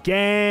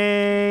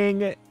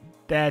 Gang.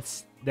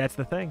 That's the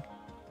thing.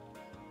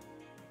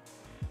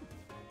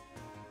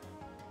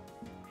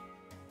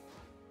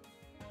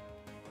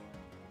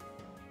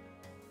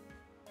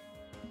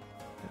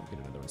 I'll get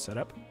another one set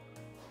up.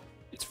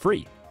 It's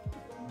free.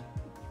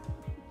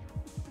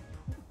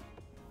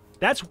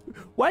 That's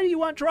why do you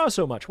want draw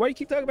so much? Why do you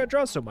keep talking about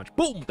draw so much?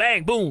 Boom,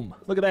 bang, boom.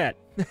 Look at that.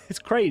 It's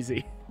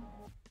crazy.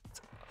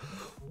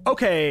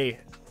 Okay.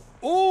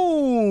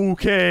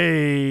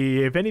 Okay.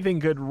 If anything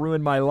could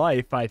ruin my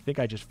life, I think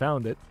I just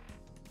found it.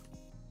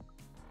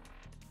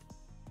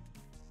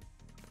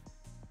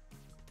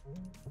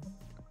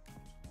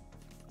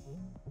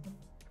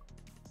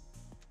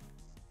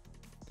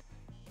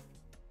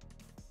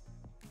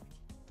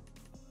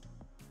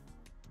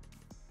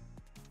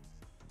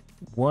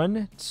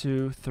 One,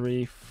 2,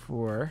 3,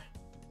 4.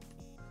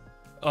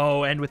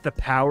 Oh, and with the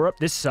power up,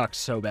 this sucks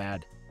so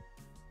bad.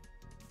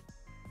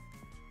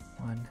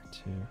 1, 2,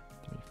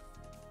 3,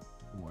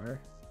 4.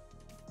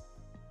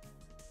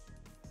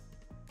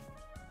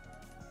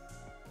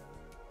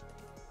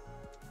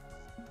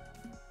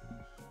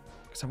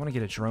 Because I want to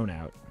get a drone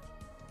out.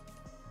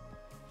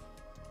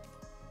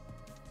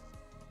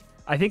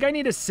 I think I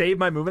need to save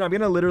my movement. I'm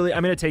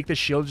going to take the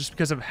shield just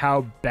because of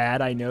how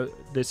bad I know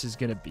this is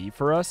going to be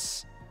for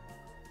us.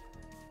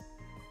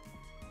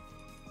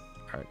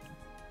 All right.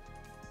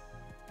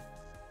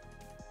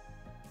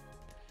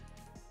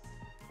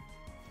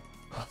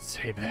 I'll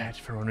save that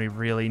for when we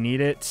really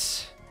need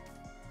it.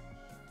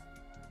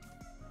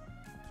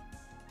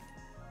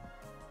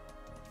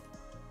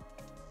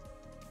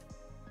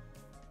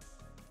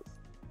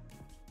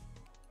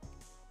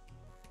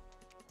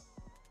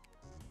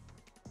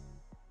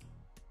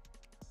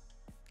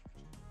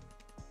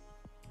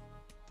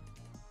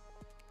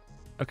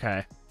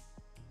 Okay.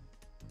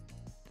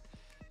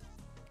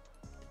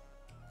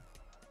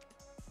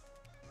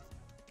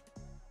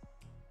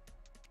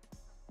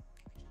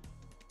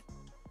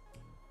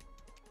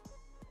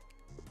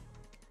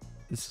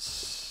 This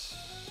is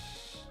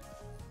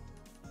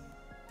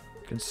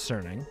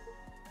concerning.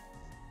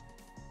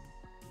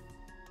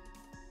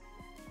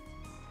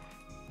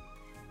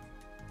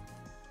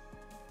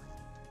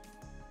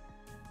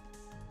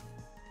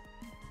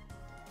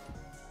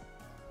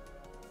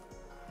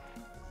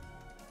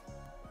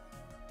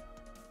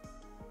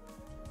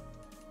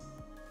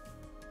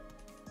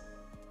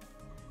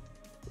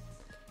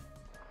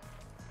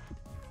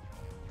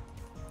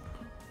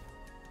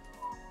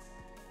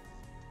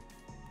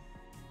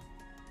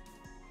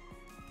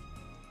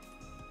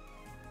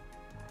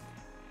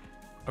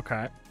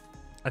 Okay.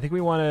 I think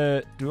we want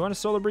to... Do we want to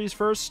Solar Breeze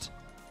first?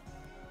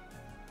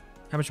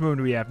 How much movement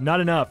do we have? Not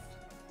enough.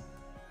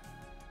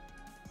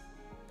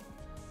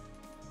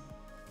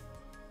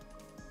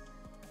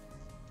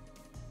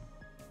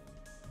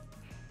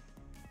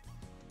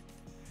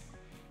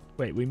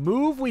 Wait, we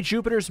move, we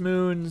Jupiter's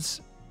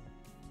Moons,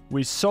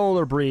 we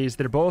Solar Breeze.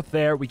 They're both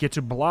there. We get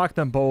to block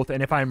them both,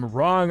 and if I'm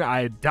wrong,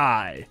 I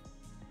die.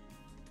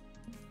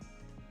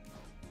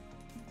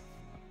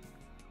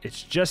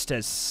 It's just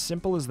as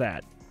simple as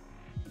that.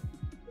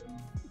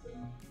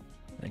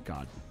 Thank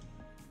God.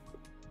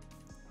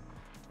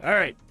 All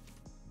right.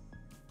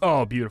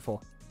 Oh,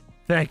 beautiful.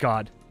 Thank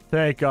God.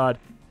 Thank God.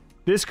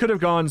 This could have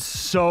gone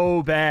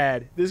so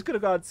bad. This could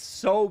have gone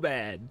so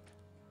bad.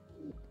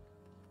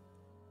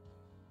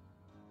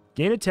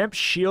 Gain attempt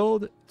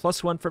shield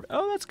 +1 for...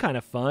 Oh, that's kind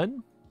of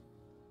fun.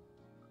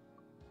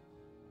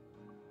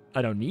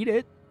 I don't need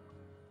it.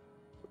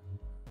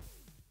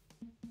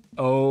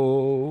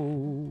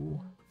 Oh...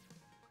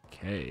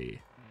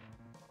 Okay.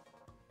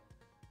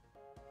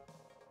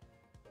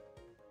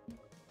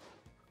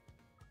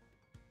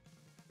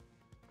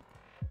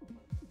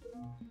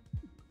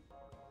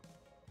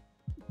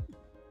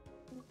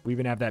 We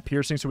even have that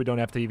piercing, so we don't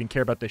have to even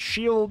care about the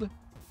shield.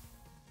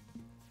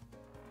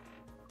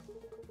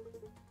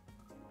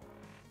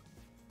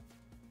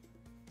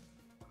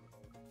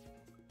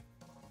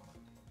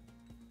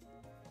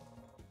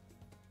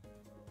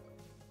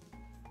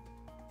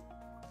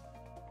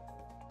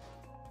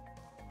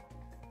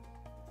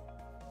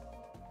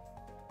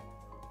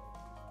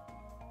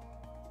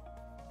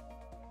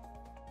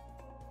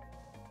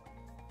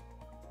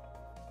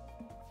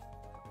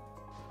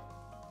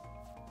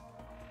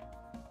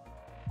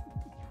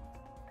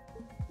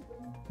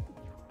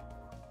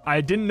 I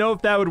didn't know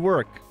if that would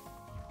work.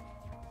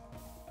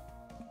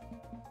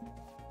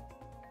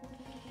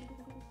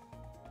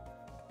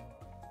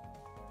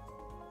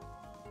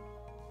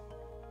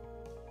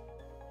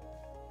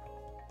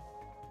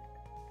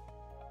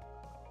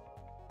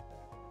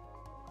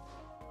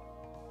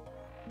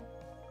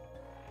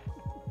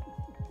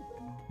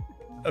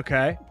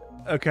 Okay.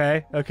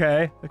 Okay.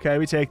 Okay. Okay.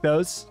 We take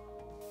those.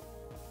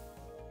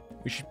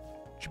 We should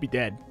be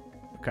dead.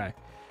 Okay.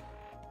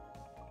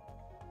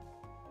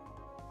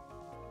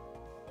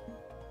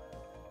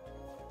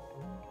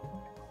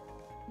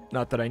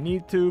 Not that I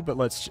need to, but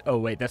let's... Oh,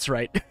 wait, that's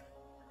right.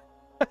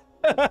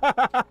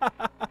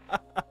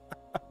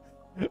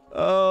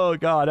 Oh,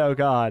 God, oh,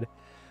 God.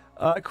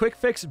 Quick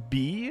fix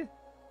B.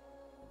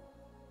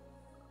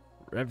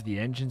 Rev the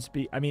engines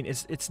B. I mean,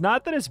 it's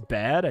not that it's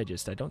bad. I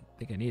don't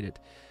think I need it.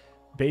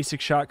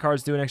 Basic shot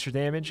cards doing extra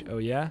damage. Oh,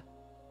 yeah.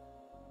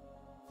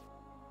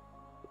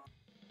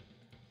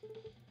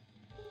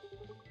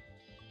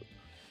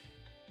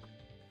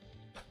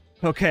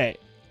 Okay.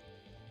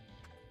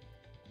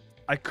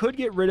 I could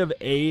get rid of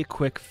a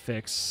quick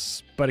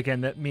fix, but again,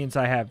 that means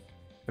I've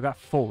got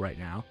full right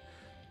now.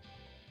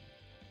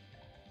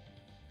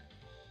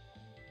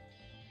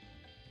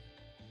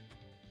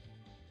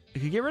 I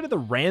could get rid of the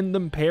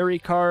random parry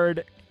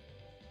card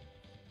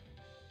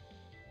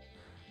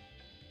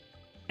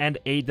and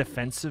a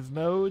defensive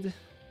mode.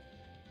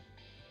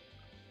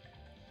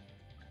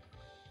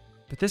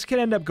 But this could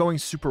end up going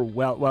super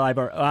well. Well,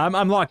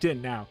 I'm locked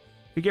in now.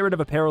 We get rid of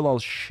a parallel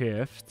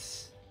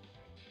shift.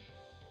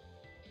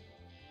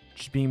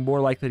 Just being more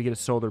likely to get a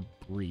Solar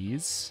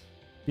Breeze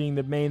being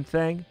the main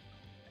thing.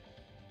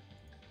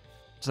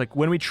 It's like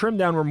when we trim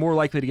down, we're more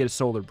likely to get a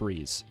Solar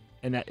Breeze.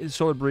 And that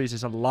Solar Breeze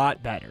is a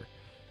lot better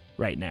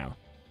right now.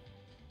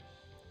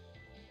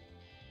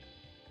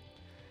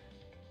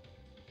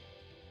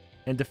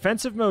 And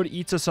defensive mode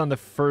eats us on the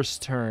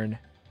first turn.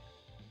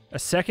 A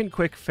second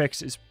quick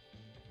fix is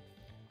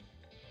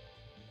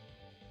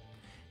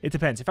It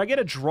depends. If I get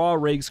a draw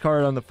rigs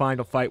card on the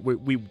final fight, we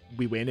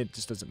win. It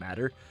just doesn't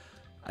matter.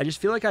 I just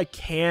feel like I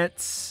can't...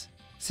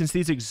 Since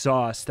these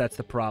exhaust, that's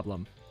the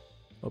problem.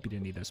 Hope you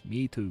didn't need this.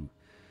 Me too.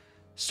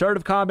 Start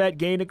of combat,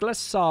 gain a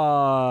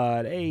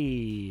glissade.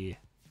 Hey.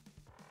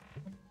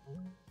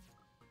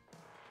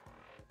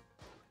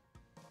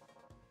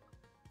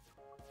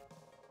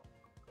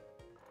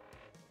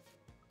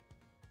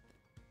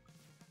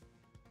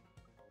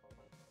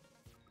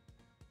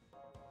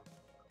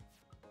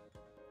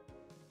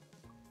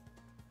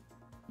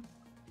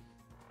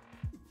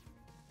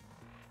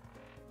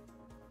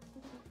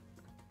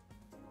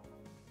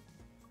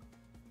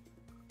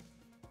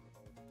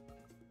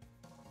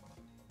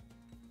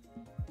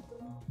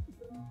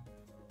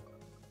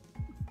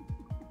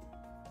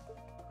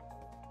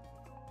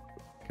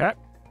 Okay.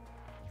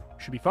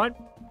 Should be fine.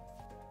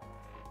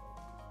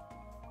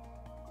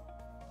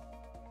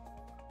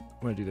 I'm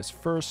going to do this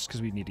first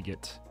because we need to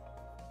get...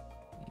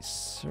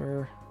 Yes,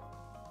 sir.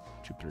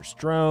 Jupiter's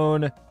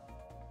drone. A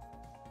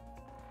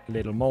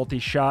little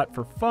multi-shot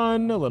for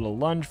fun. A little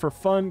lunge for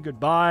fun.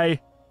 Goodbye.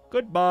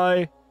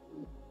 Goodbye.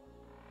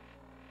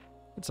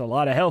 It's a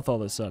lot of health all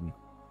of a sudden.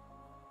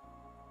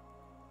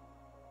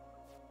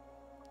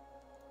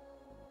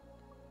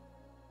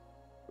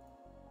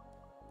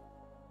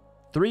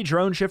 Three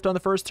drone shift on the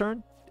first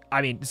turn?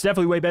 I mean, it's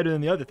definitely way better than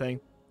the other thing.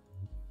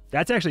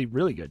 That's actually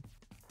really good.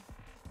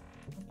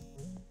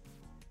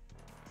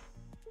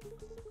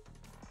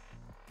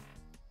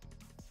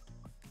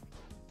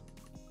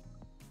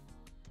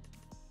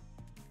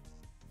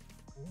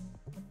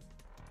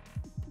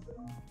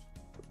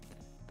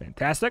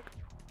 Fantastic.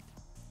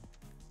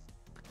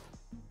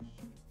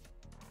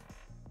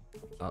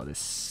 Oh, this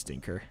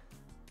stinker.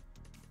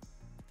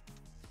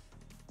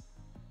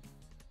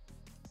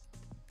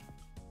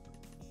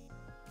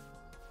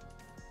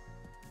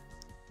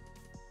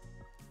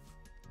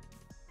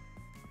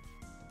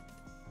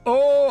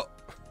 Oh!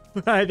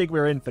 I think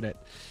we're infinite.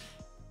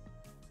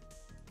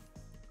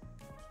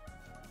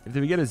 If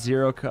we get a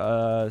zero,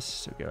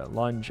 so get a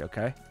lunge,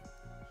 okay.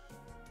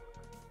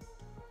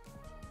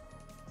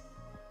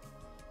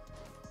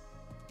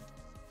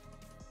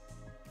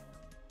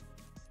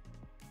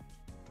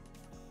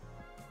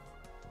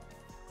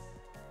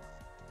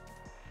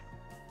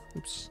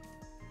 Oops.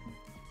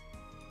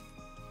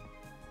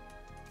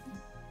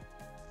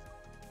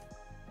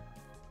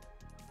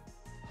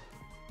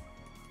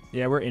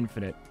 Yeah, we're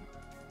infinite.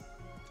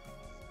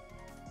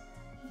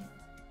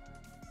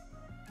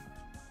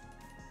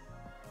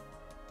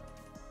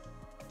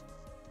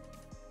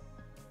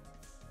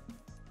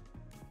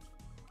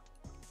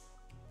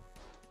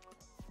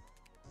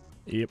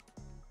 Yep.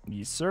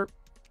 Yes, sir.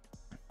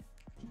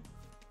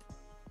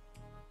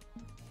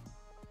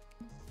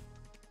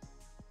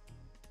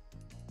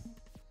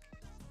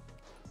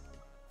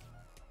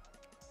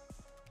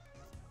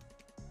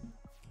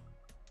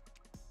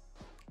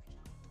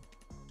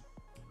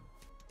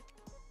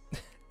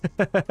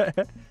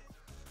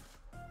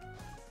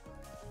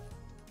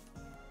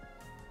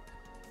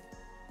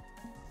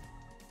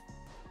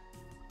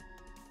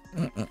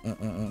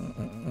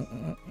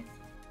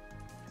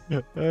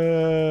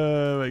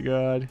 Oh my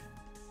god.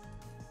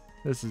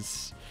 This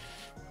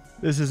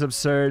is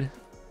absurd.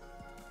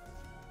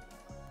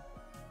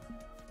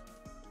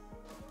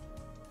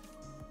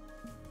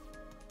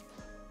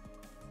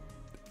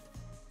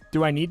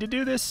 Do I need to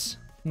do this?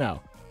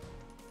 No.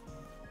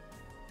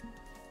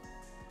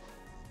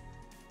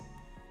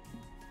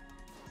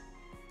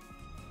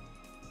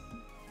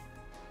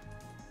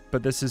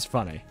 But this is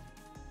funny.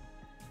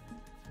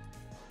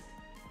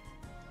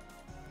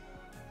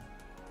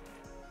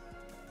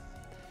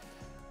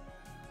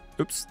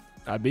 Oops,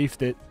 I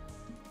beefed it,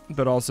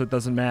 but also it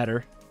doesn't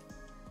matter.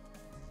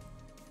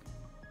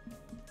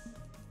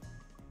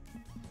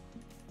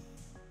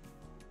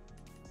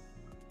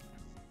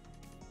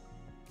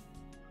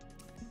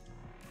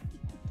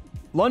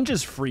 Lunge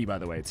is free, by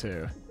the way,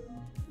 too.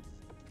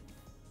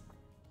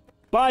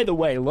 By the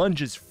way,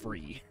 lunge is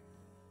free.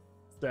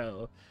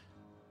 So,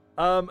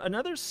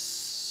 another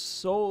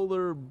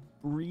solar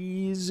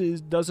breeze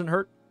doesn't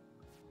hurt.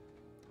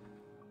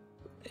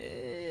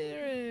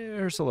 It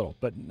hurts a little,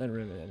 but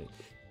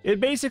it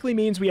basically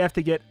means we have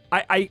to get...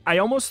 I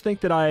almost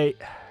think that I...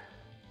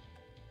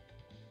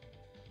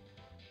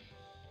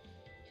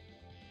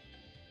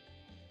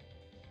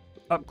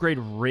 upgrade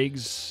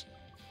Riggs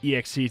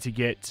EXE to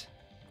get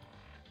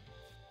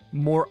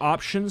more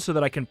options so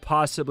that I can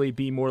possibly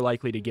be more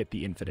likely to get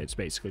the infinites,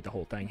 basically the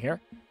whole thing here.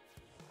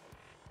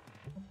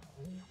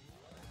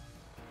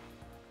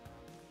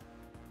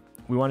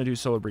 We want to do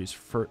Solar Breeze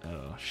for...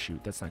 Oh,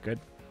 shoot, that's not good.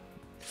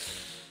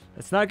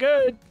 That's not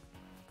good.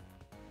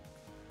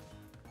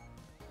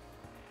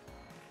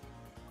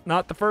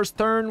 Not the first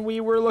turn we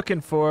were looking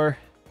for.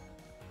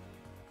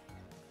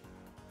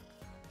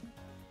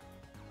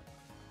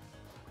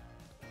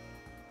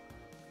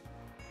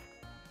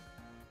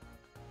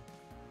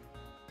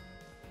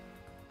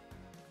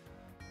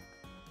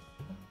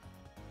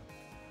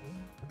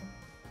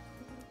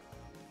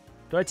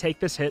 Do I take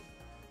this hit?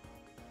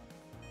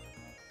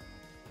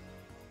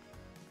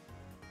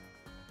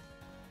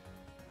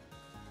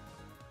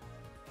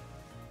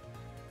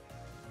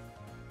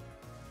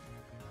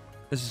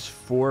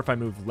 4. If I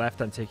move left,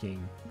 I'm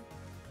taking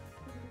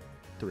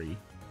 3.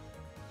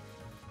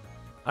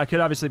 I could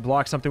obviously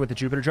block something with the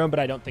Jupiter drone, but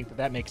I don't think that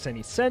that makes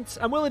any sense.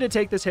 I'm willing to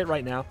take this hit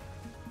right now.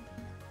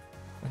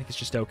 I think it's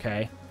just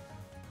okay.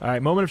 All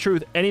right, moment of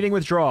truth. Anything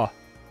withdraw.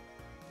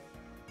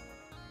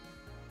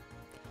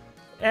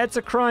 That's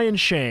a crying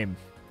shame.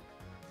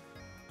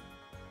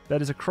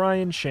 That is a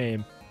crying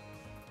shame.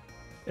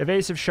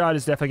 Evasive shot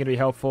is definitely going to be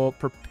helpful.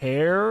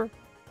 Prepare.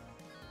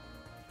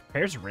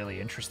 Prepare's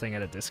really interesting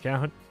at a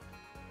discount.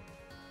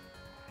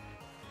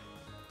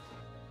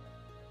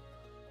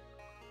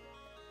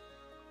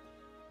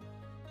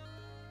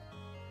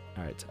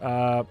 All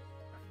right.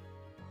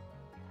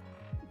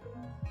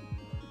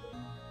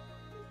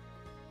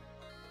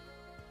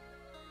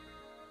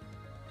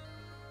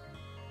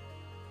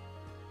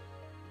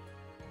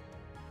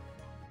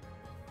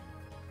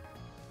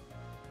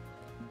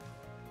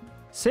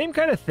 Same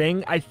kind of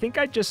thing. I think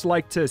I'd just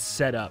like to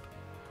set up.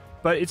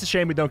 But it's a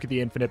shame we don't get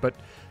the infinite, but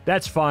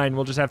that's fine.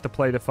 We'll just have to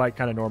play the fight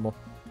kind of normal.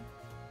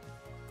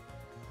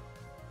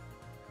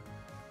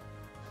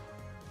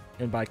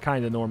 And by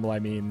kind of normal, I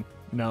mean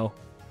no.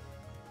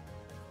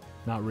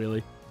 Not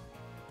really.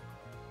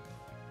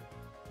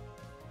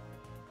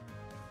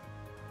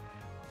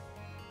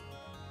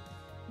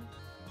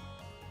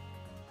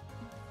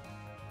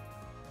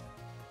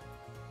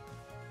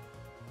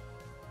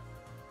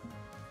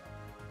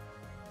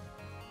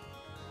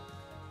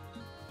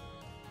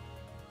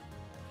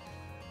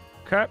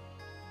 Okay.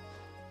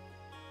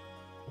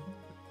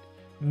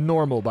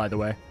 Normal, by the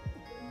way.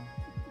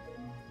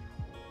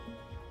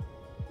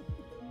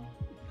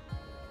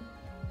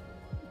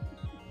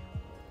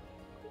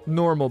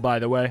 Normal, by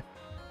the way.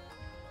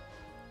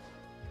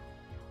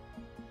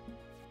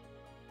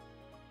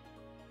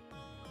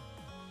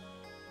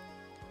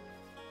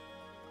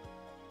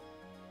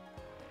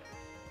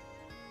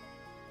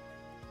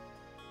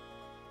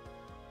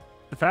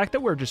 The fact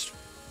that we're just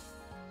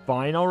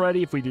fine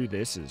already if we do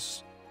this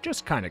is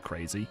just kind of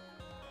crazy.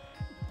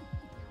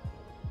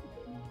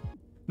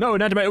 No,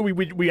 not to mention,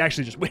 we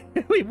actually just win.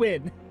 We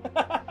win.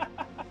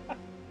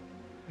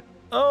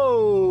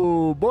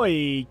 Oh,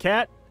 boy,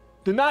 cat.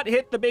 Do not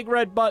hit the big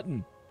red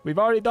button. We've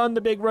already done the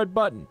big red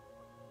button.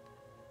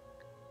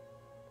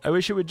 I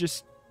wish it would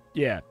just...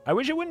 Yeah. I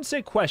wish it wouldn't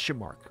say question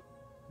mark.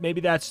 Maybe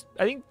that's...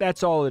 I think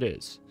that's all it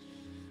is.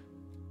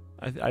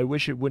 I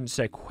wish it wouldn't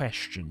say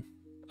question.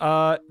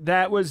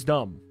 That was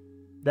dumb.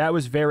 That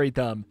was very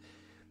dumb.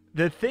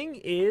 The thing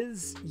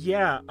is...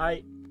 Yeah,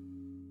 I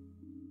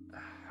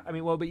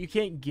mean, well, but you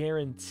can't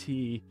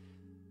guarantee...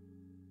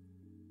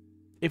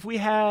 If we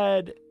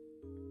had...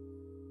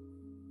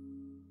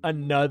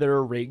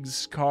 another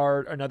rigs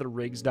card, another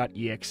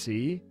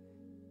rigs.exe.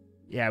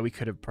 Yeah, we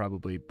could have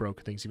probably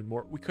broke things even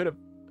more. We could have...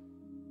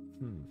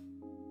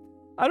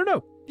 I don't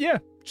know. Yeah,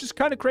 just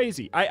kind of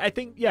crazy. I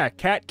think, yeah,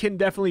 Cat can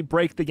definitely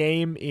break the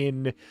game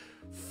in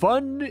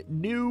fun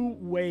new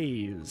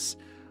ways.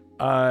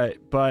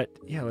 But,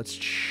 yeah, let's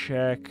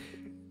check...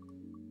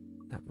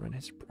 Not run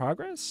his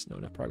progress? No,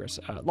 not progress.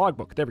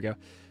 Logbook. There we go.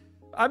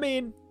 I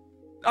mean,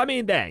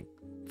 dang.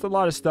 It's a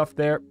lot of stuff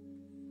there.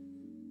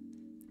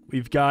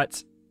 We've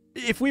got...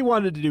 If we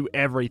wanted to do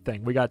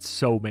everything, we got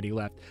so many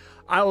left.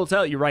 I will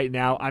tell you right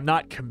now, I'm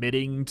not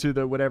committing to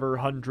the whatever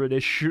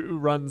 100-ish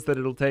runs that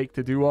it'll take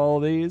to do all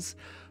these.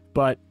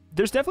 But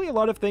there's definitely a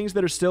lot of things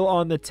that are still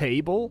on the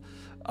table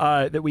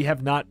that we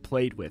have not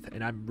played with.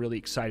 And I'm really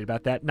excited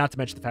about that. Not to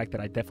mention the fact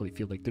that I definitely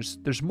feel like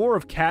there's more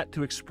of Cat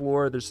to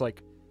explore. There's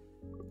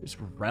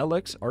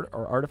relics or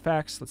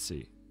artifacts. Let's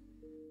see.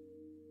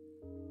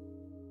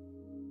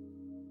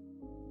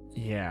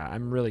 Yeah,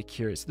 I'm really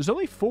curious. There's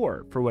only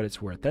 4 for what it's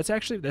worth. That's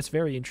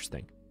very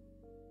interesting.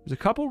 There's a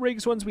couple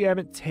rigs ones we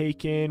haven't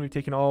taken. We've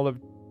taken all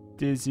of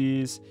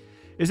Dizzy's.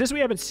 Is this we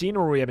haven't seen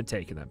or we haven't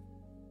taken them?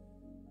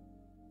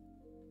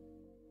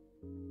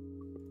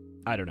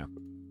 I don't know.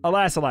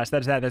 Alas,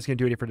 that's going to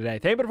do it for today.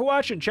 Thank you for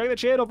watching. Check the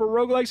channel for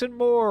roguelikes and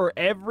more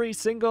every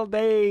single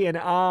day. And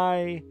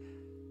I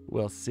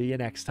will see you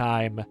next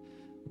time.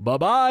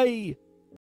 Bye-bye.